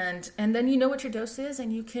 And then you know what your dose is,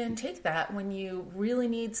 and you can take that when you really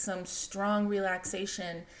need some strong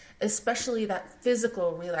relaxation, especially that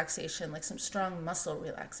physical relaxation, like some strong muscle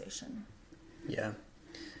relaxation. Yeah.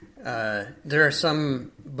 There are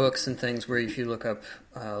some books and things where if you look up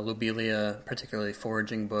lobelia, particularly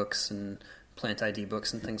foraging books and plant ID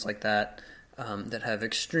books and things like that, that have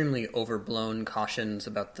extremely overblown cautions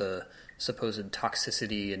about the supposed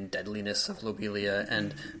toxicity and deadliness of lobelia.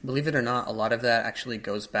 And believe it or not, a lot of that actually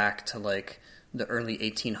goes back to like the early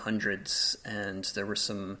 1800s, and there were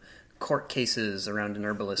some court cases around an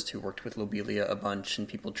herbalist who worked with lobelia a bunch, and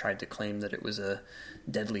people tried to claim that it was a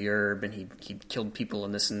deadly herb and he killed people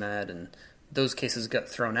and this and that, and those cases got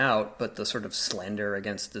thrown out, but the sort of slander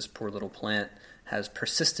against this poor little plant has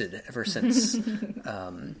persisted ever since.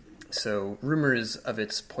 So rumors of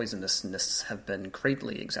its poisonousness have been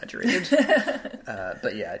greatly exaggerated.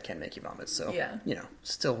 But yeah, it can make you vomit. So,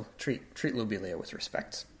 still treat lobelia with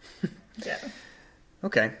respect. Yeah.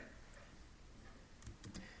 Okay.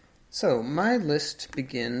 So my list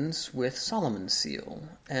begins with Solomon's seal.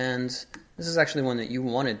 And this is actually one that you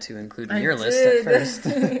wanted to include in your list at first.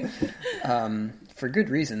 For good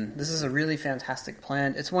reason. This is a really fantastic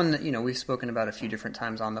plant. It's one that, we've spoken about a few different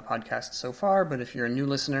times on the podcast so far, but if you're a new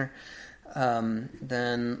listener,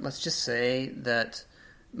 then let's just say that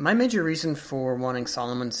my major reason for wanting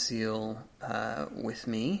Solomon's seal with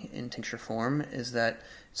me in tincture form is that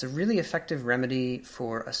it's a really effective remedy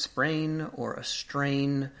for a sprain or a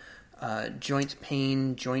strain, joint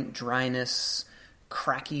pain, joint dryness,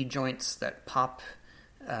 cracky joints that pop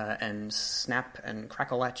and snap and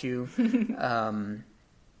crackle at you.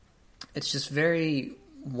 It's just very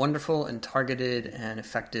wonderful and targeted and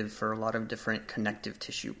effective for a lot of different connective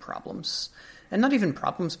tissue problems. And not even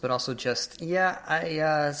problems, but also just,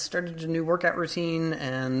 I started a new workout routine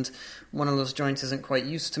and one of those joints isn't quite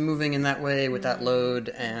used to moving in that way with that load,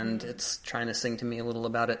 and it's trying to sing to me a little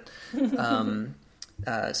about it. Some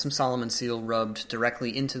Solomon seal rubbed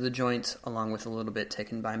directly into the joint, along with a little bit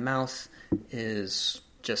taken by mouth, is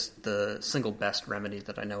just the single best remedy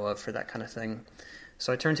that I know of for that kind of thing.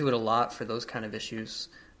 So I turn to it a lot for those kind of issues.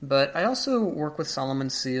 But I also work with Solomon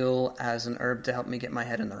seal as an herb to help me get my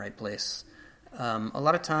head in the right place. A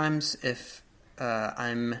lot of times, if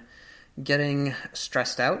I'm getting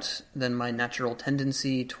stressed out, then my natural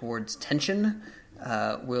tendency towards tension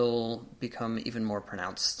will become even more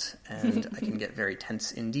pronounced, and I can get very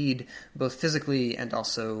tense indeed, both physically and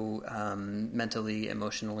also mentally,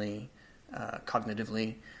 emotionally,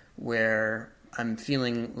 cognitively, where I'm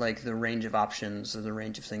feeling like the range of options or the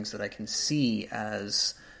range of things that I can see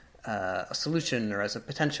as a solution or as a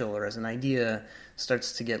potential or as an idea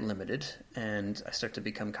starts to get limited, and I start to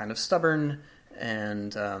become kind of stubborn,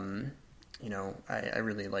 and I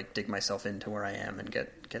really dig myself into where I am and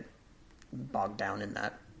get bogged down in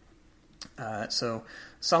that. So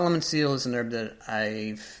Solomon seal is an herb that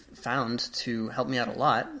I've found to help me out a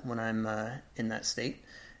lot when I'm in that state.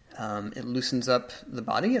 It loosens up the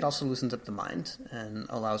body, it also loosens up the mind, and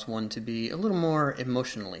allows one to be a little more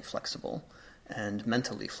emotionally flexible and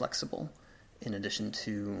mentally flexible, in addition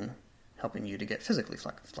to helping you to get physically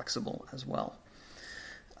flexible as well.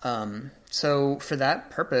 So for that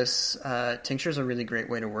purpose, tincture is a really great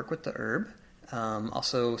way to work with the herb.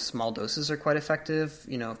 Also, small doses are quite effective.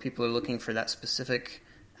 If people are looking for that specific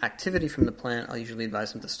activity from the plant, I'll usually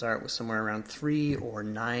advise them to start with somewhere around 3 or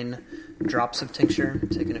 9 drops of tincture,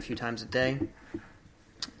 taken a few times a day.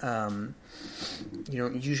 You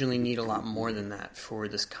don't usually need a lot more than that for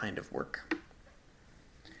this kind of work.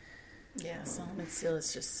 Yeah, Solomon seal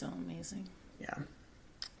is just so amazing. Yeah.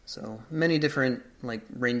 So many different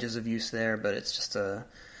ranges of use there, but it's just a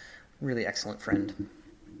really excellent friend.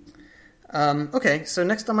 Okay, so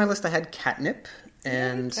next on my list I had catnip,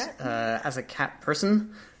 and as a cat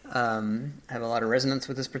person, I have a lot of resonance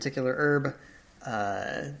with this particular herb.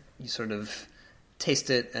 You sort of taste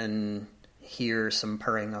it and hear some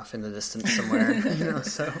purring off in the distance somewhere.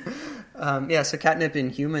 So catnip in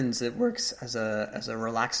humans, it works as a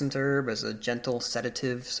relaxant herb, as a gentle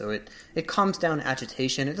sedative. So it calms down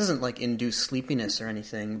agitation. It doesn't induce sleepiness or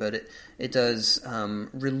anything, but it does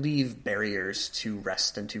relieve barriers to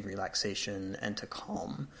rest and to relaxation and to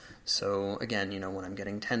calm. So again, when I'm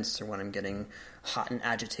getting tense or when I'm getting hot and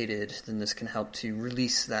agitated, then this can help to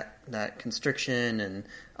release that constriction and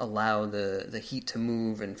allow the heat to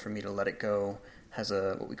move and for me to let it go. Has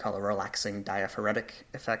what we call a relaxing diaphoretic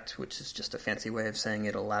effect, which is just a fancy way of saying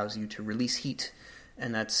it allows you to release heat.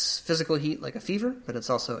 And that's physical heat like a fever, but it's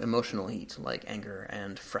also emotional heat like anger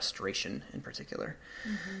and frustration in particular.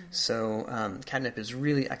 Mm-hmm. So catnip is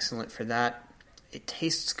really excellent for that. It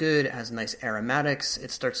tastes good, it has nice aromatics,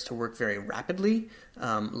 it starts to work very rapidly.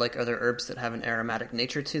 Like other herbs that have an aromatic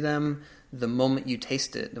nature to them, the moment you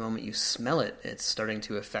taste it, the moment you smell it, it's starting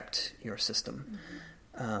to affect your system.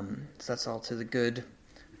 Mm-hmm. So that's all to the good.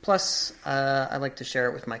 Plus, I like to share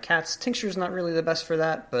it with my cats. Tincture's not really the best for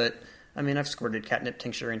that, but I've squirted catnip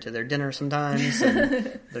tincture into their dinner sometimes,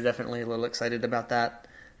 and they're definitely a little excited about that.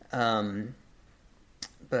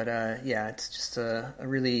 It's just a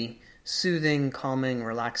really soothing, calming,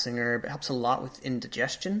 relaxing herb. It helps a lot with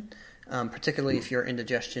indigestion, particularly if your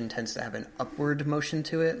indigestion tends to have an upward motion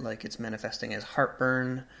to it, like it's manifesting as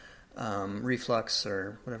heartburn, reflux,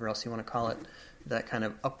 or whatever else you want to call it. that kind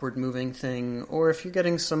of upward moving thing, or if you're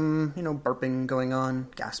getting some, burping going on,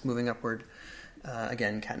 gas moving upward,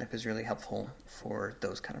 again, catnip is really helpful for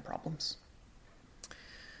those kind of problems.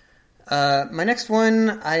 My next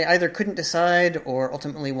one, I either couldn't decide or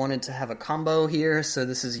ultimately wanted to have a combo here, so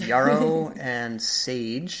this is yarrow and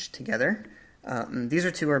sage together. These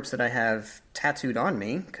are two herbs that I have tattooed on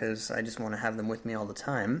me, because I just want to have them with me all the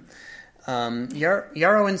time.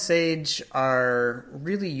 Yarrow and sage are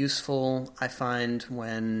really useful, I find,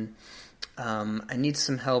 when I need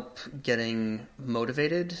some help getting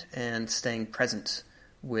motivated and staying present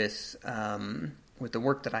with the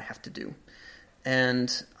work that I have to do.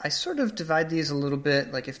 And I sort of divide these a little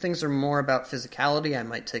bit. Like if things are more about physicality, I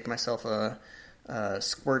might take myself a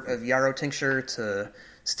squirt of yarrow tincture to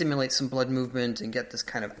stimulate some blood movement and get this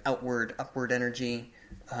kind of upward energy,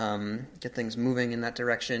 get things moving in that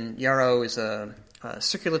direction. Yarrow is a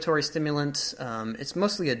circulatory stimulant. It's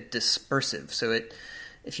mostly a dispersive, so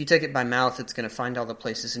if you take it by mouth, it's going to find all the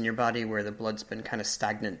places in your body where the blood's been kind of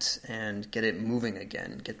stagnant and get it moving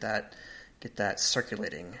again. Get that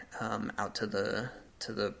circulating out to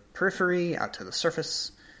the periphery, out to the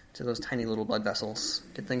surface, to those tiny little blood vessels.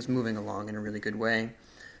 Get things moving along in a really good way.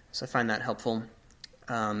 So I find that helpful.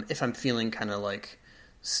 If I'm feeling kind of like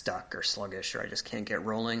stuck or sluggish or I just can't get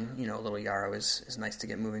rolling, a little yarrow is nice to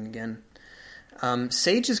get moving again.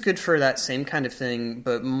 Sage is good for that same kind of thing,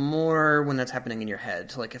 but more when that's happening in your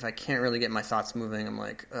head. Like if I can't really get my thoughts moving, I'm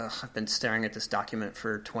like, ugh, I've been staring at this document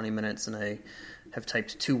for 20 minutes and I have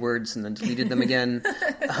typed 2 words and then deleted them again.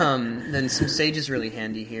 Then some sage is really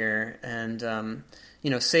handy here. And,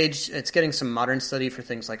 sage, it's getting some modern study for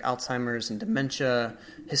things like Alzheimer's and dementia.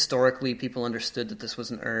 Historically, people understood that this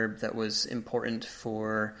was an herb that was important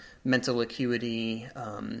for mental acuity,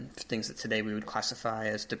 things that today we would classify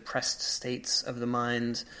as depressed states of the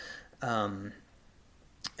mind. And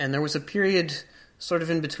there was a period sort of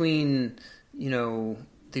in between,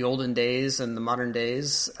 the olden days and the modern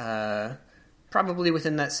days, probably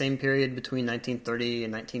within that same period between 1930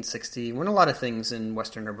 and 1960, when a lot of things in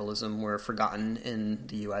Western herbalism were forgotten in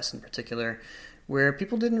the U.S. in particular, where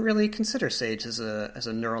people didn't really consider sage as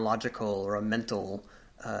a neurological or a mental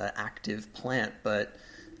active plant. But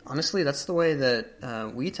honestly, that's the way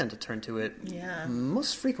that we tend to turn to it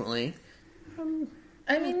most frequently. And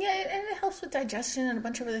it helps with digestion and a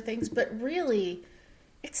bunch of other things, but really,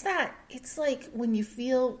 it's like when you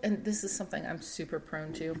feel, and this is something I'm super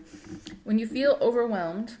prone to, when you feel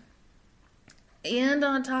overwhelmed, and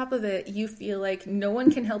on top of it, you feel like no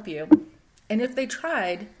one can help you, and if they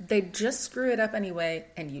tried, they'd just screw it up anyway,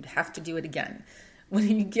 and you'd have to do it again. When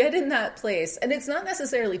you get in that place, and it's not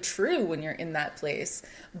necessarily true when you're in that place,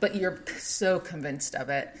 but you're so convinced of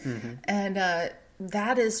it, and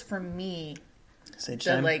that is, for me, Sage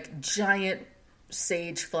the time. Giant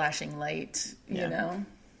sage flashing light, you know?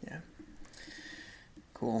 Yeah.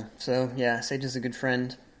 Cool. So, sage is a good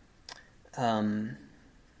friend. All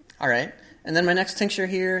right. And then my next tincture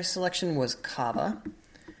here selection was kava.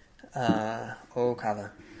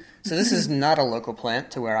 Kava. So this is not a local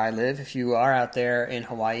plant to where I live. If you are out there in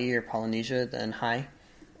Hawaii or Polynesia, then hi.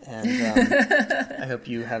 And I hope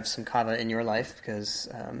you have some kava in your life, because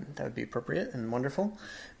that would be appropriate and wonderful.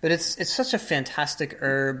 But it's such a fantastic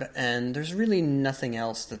herb, and there's really nothing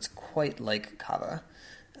else that's quite like kava.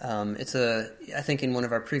 I think in one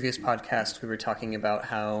of our previous podcasts we were talking about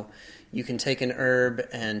how you can take an herb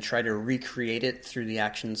and try to recreate it through the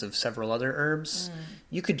actions of several other herbs.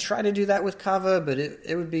 You could try to do that with kava, but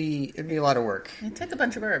it would be a lot of work. It'd take a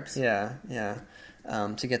bunch of herbs. Yeah.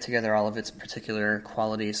 To get together all of its particular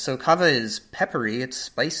qualities. So kava is peppery, it's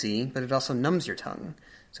spicy, but it also numbs your tongue.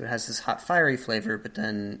 So it has this hot, fiery flavor, but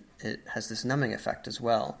then it has this numbing effect as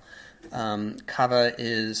well. Kava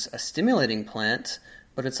is a stimulating plant,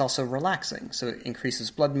 but it's also relaxing. So it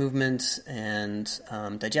increases blood movement and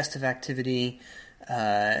digestive activity,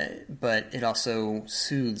 but it also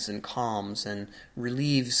soothes and calms and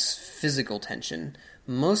relieves physical tension,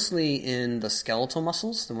 mostly in the skeletal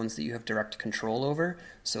muscles, the ones that you have direct control over.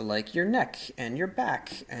 So like your neck and your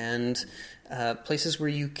back and places where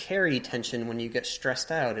you carry tension when you get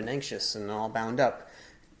stressed out and anxious and all bound up.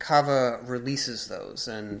 Kava releases those,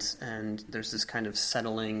 and there's this kind of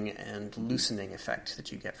settling and loosening effect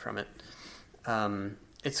that you get from it.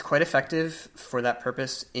 It's quite effective for that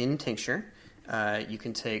purpose in tincture. You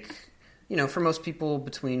can take, for most people,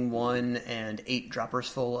 between 1 and 8 droppers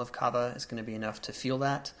full of kava is going to be enough to feel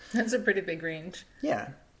that. That's a pretty big range. Yeah.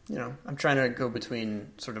 I'm trying to go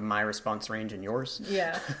between sort of my response range and yours.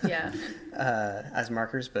 Yeah. As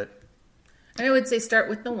markers, but I would say start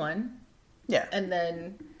with the 1. Yeah. And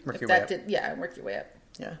then work if your that way up. work your way up.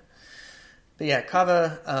 Yeah. But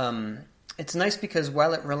kava, It's nice because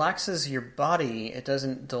while it relaxes your body, it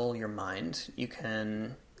doesn't dull your mind. You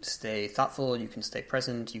can stay thoughtful, you can stay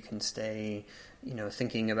present, you can stay,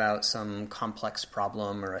 thinking about some complex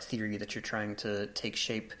problem or a theory that you're trying to take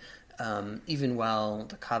shape, even while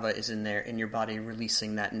the kava is in there in your body,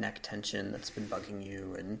 releasing that neck tension that's been bugging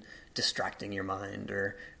you and distracting your mind,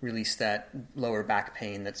 or release that lower back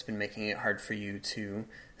pain that's been making it hard for you to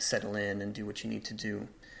settle in and do what you need to do.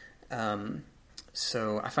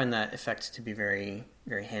 So I find that effect to be very,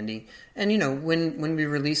 very handy. And, when we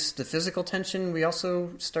release the physical tension, we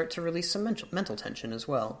also start to release some mental tension as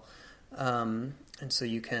well. And so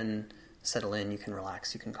you can settle in, you can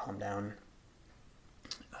relax, you can calm down.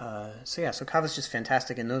 So kava is just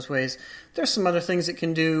fantastic in those ways. There's some other things it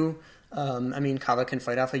can do. Kava can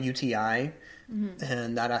fight off a UTI,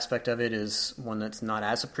 and that aspect of it is one that's not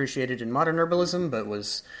as appreciated in modern herbalism, but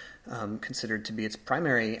was considered to be its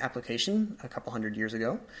primary application a couple hundred years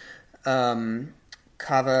ago.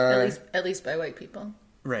 Kava... At least by white people.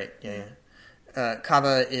 Right, yeah.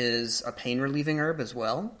 Kava is a pain-relieving herb as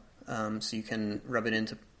well, so you can rub it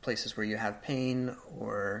into places where you have pain,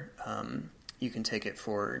 or you can take it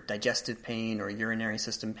for digestive pain or urinary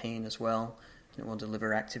system pain as well. It will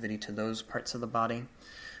deliver activity to those parts of the body.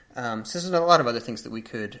 So there's a lot of other things that we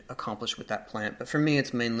could accomplish with that plant, but for me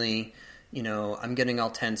it's mainly... I'm getting all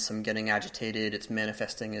tense, I'm getting agitated, it's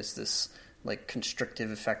manifesting as this constrictive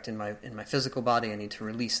effect in my physical body. I need to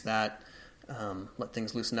release that, let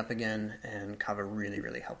things loosen up again, and kava really,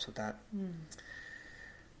 really helps with that.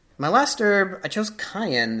 My last herb, I chose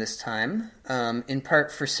cayenne this time, in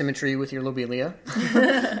part for symmetry with your lobelia.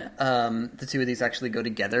 The two of these actually go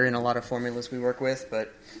together in a lot of formulas we work with,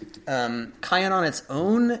 but cayenne on its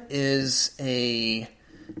own is an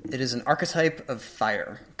archetype of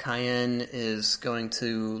fire. Cayenne is going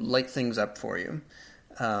to light things up for you.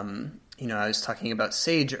 I was talking about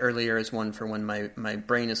sage earlier as one for when my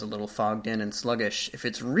brain is a little fogged in and sluggish. If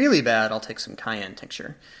it's really bad, I'll take some cayenne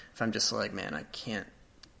tincture. If I'm just like, man, I can't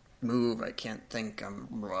move, I can't think,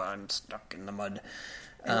 I'm stuck in the mud.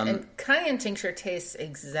 And cayenne tincture tastes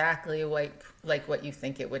exactly like what you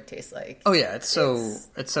think it would taste like. Oh yeah, it's so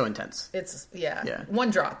intense. It's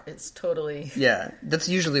one drop. It's totally That's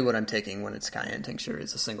usually what I'm taking when it's cayenne tincture.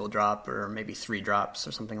 Is a single drop or maybe 3 drops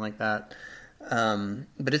or something like that.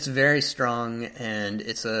 But it's very strong, and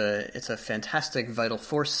it's a fantastic vital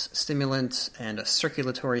force stimulant and a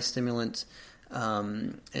circulatory stimulant.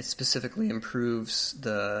 It specifically improves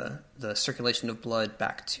the circulation of blood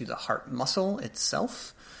back to the heart muscle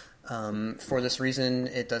itself. For this reason,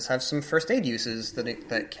 it does have some first aid uses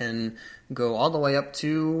that can go all the way up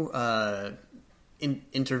to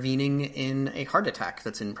intervening in a heart attack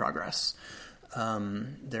that's in progress.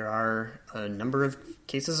 There are a number of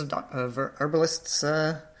cases of herbalists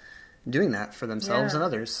doing that for themselves and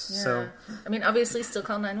others. Yeah. So, obviously, still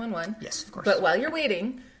call 911. Yes, of course. But while you're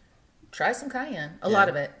waiting, try some cayenne. A lot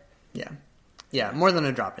of it. Yeah, more than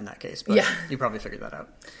a drop in that case. But you probably figured that out.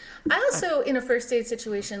 I also, in a first aid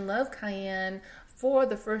situation, love cayenne for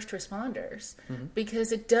the first responders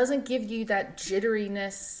because it doesn't give you that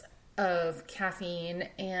jitteriness of caffeine,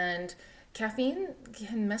 and caffeine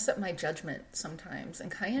can mess up my judgment sometimes,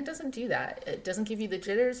 and cayenne doesn't do that. It doesn't give you the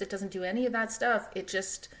jitters. It doesn't do any of that stuff. It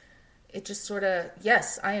just sort of,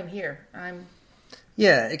 yes, I am here.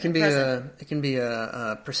 It can be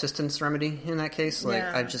a persistence remedy in that case.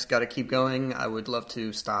 I've just got to keep going. I would love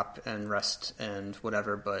to stop and rest and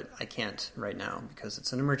whatever, but I can't right now because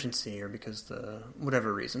it's an emergency or because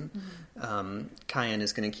whatever reason. Cayenne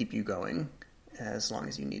is going to keep you going as long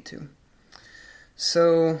as you need to.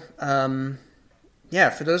 So,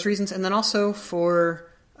 for those reasons, and then also for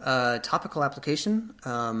topical application,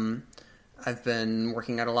 I've been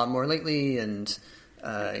working out a lot more lately and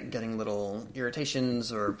getting little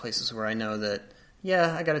irritations or places where I know that,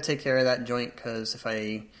 I got to take care of that joint because if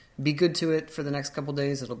I be good to it for the next couple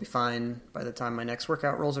days, it'll be fine by the time my next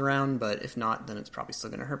workout rolls around, but if not, then it's probably still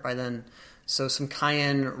going to hurt by then. So some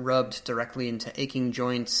cayenne rubbed directly into aching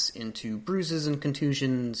joints, into bruises and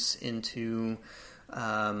contusions, into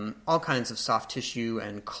all kinds of soft tissue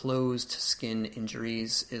and closed skin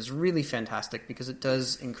injuries is really fantastic because it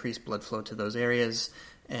does increase blood flow to those areas,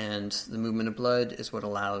 and the movement of blood is what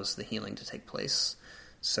allows the healing to take place.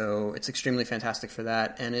 So it's extremely fantastic for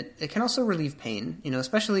that, and it can also relieve pain,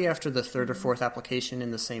 especially after the 3rd or 4th application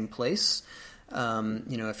in the same place.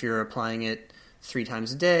 If you're applying it 3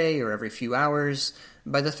 times a day or every few hours,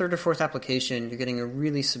 by the 3rd or 4th application, you're getting a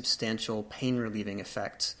really substantial pain-relieving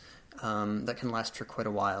effect that can last for quite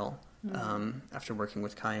a while after working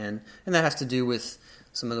with cayenne. And that has to do with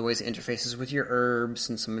some of the ways it interfaces with your herbs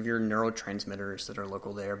and some of your neurotransmitters that are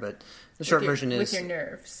local there. But the short version is... With your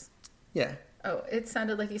nerves. Yeah. Oh, it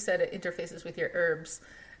sounded like you said it interfaces with your herbs.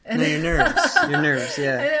 And No, your nerves. Your nerves,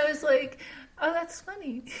 yeah. And I was like, oh, that's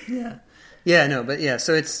funny. Yeah. Yeah, no, but yeah,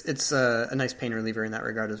 so it's a nice pain reliever in that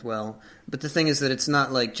regard as well. But the thing is that it's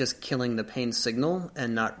not like just killing the pain signal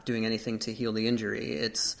and not doing anything to heal the injury.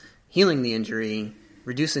 It's healing the injury,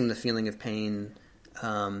 reducing the feeling of pain,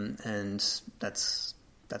 and that's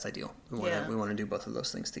ideal. We want to do both of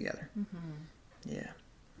those things together. Mm-hmm. Yeah.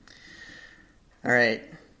 All right.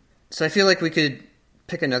 So I feel like we could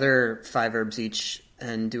pick another 5 herbs each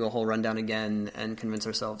and do a whole rundown again and convince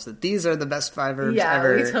ourselves that these are the best 5 herbs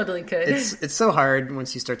ever. Yeah, we totally could. It's so hard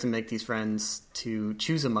once you start to make these friends to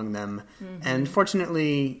choose among them. Mm-hmm. And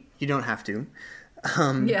fortunately, you don't have to.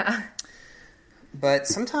 Yeah. But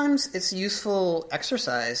sometimes it's useful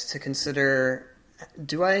exercise to consider,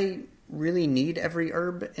 do I really need every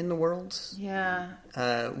herb in the world? Yeah.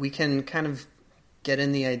 We can kind of get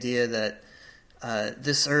in the idea that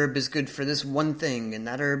this herb is good for this one thing, and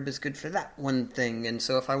that herb is good for that one thing. And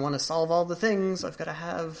so if I want to solve all the things, I've got to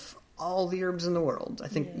have all the herbs in the world. I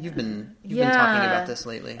think you've been talking about this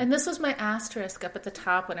lately. And this was my asterisk up at the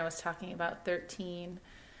top when I was talking about 13.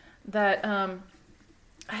 That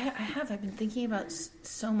I've been thinking about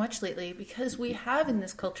so much lately, because we have in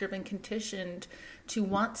this culture been conditioned to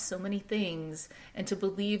want so many things and to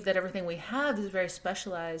believe that everything we have is very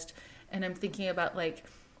specialized. And I'm thinking about like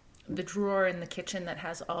the drawer in the kitchen that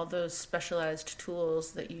has all those specialized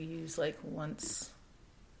tools that you use like once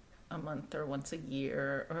a month or once a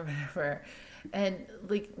year or whatever. And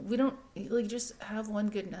like, we don't like just have one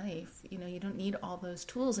good knife, you know, you don't need all those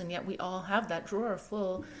tools. And yet we all have that drawer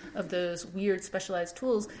full of those weird specialized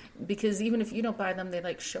tools, because even if you don't buy them, they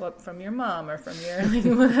like show up from your mom or from your like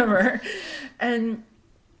whatever. And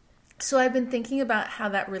so I've been thinking about how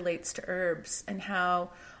that relates to herbs and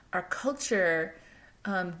how our culture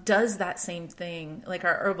does that same thing. Like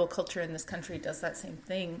our herbal culture in this country does that same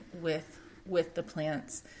thing with the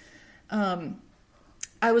plants.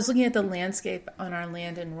 I was looking at the landscape on our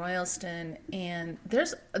land in Royalston, and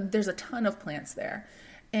there's a ton of plants there.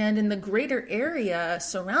 And in the greater area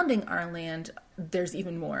surrounding our land, there's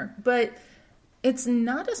even more. But it's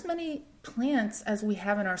not as many plants as we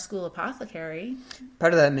have in our school apothecary.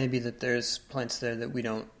 Part of that may be that there's plants there that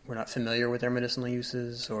we're not familiar with their medicinal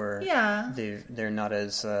uses, or they're not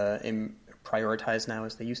as prioritized now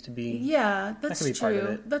as they used to be. Yeah, that's true. Part of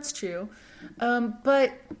it. That's true.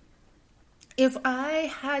 But if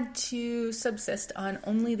I had to subsist on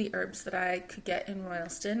only the herbs that I could get in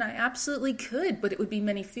Royalston, I absolutely could, but it would be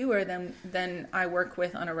many fewer than I work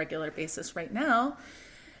with on a regular basis right now.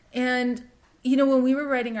 And you know, when we were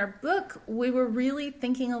writing our book, we were really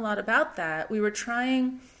thinking a lot about that. We were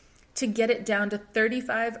trying to get it down to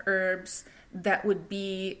 35 herbs that would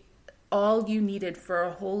be all you needed for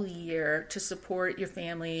a whole year to support your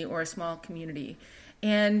family or a small community.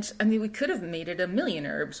 And I mean, we could have made it 1,000,000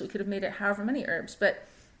 herbs. We could have made it however many herbs. But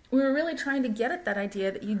we were really trying to get at that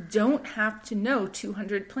idea that you don't have to know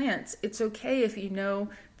 200 plants. It's okay if you know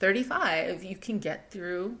 35. You can get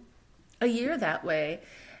through a year that way.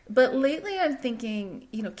 But lately I'm thinking,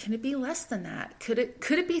 you know, can it be less than that? Could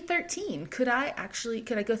it be 13? Could I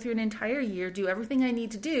go through an entire year, do everything I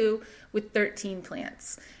need to do with 13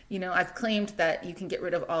 plants? You know, I've claimed that you can get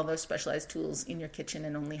rid of all those specialized tools in your kitchen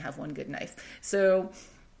and only have one good knife. So,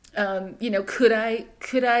 you know, could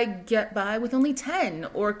I get by with only 10,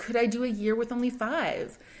 or could I do a year with only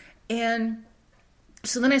 5? And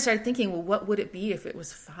so then I started thinking, well, what would it be if it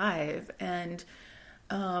was 5? And,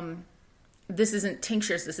 this isn't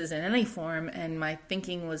tinctures, this is in any form, and my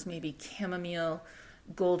thinking was maybe chamomile,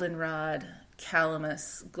 goldenrod,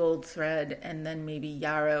 calamus, gold thread, and then maybe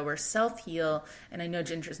yarrow or self-heal. And I know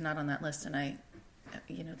ginger's not on that list, and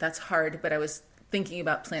you know, that's hard, but I was thinking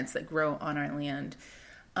about plants that grow on our land.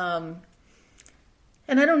 And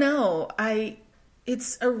I don't know,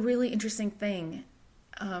 it's a really interesting thing.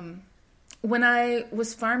 When I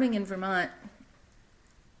was farming in Vermont,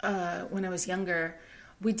 when I was younger,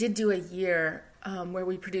 we did do a year where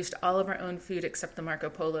we produced all of our own food except the Marco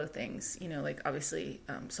Polo things, you know, like obviously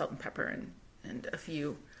salt and pepper and a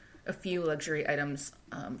few luxury items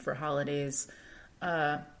for holidays.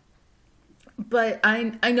 But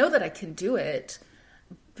I know that I can do it,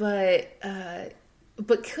 but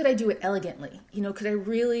could I do it elegantly? You know, could I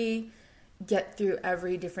really get through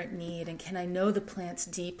every different need, and can I know the plants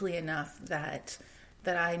deeply enough that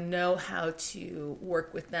I know how to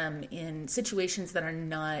work with them in situations that are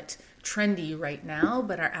not trendy right now,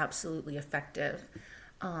 but are absolutely effective.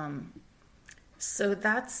 So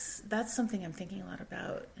that's something I'm thinking a lot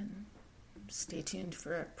about, and stay tuned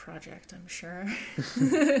for a project, I'm sure.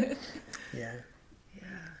 Yeah.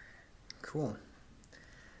 Cool.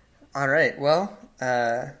 All right. Well,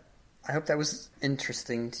 I hope that was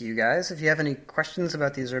interesting to you guys. If you have any questions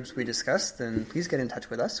about these herbs we discussed, then please get in touch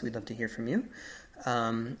with us. We'd love to hear from you.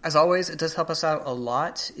 As always, it does help us out a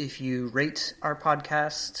lot if you rate our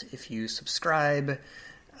podcast, if you subscribe.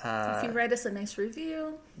 If you write us a nice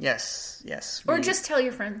review. Yes. Or just tell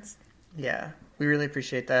your friends. Yeah, we really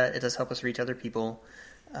appreciate that. It does help us reach other people.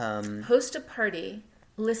 Host a party,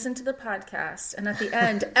 listen to the podcast, and at the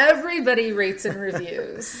end, everybody rates and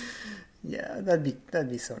reviews. Yeah, that'd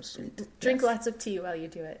be so sweet. Drink lots of tea while you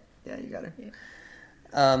do it. Yeah, you got it.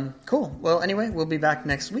 Yeah. Cool. Well, anyway, we'll be back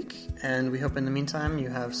next week, and we hope in the meantime you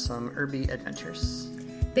have some herby adventures.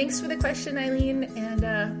 Thanks for the question, Eileen,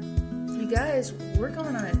 and you guys, we're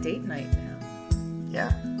going on a date night now.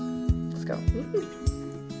 Yeah, let's go. Woo-hoo.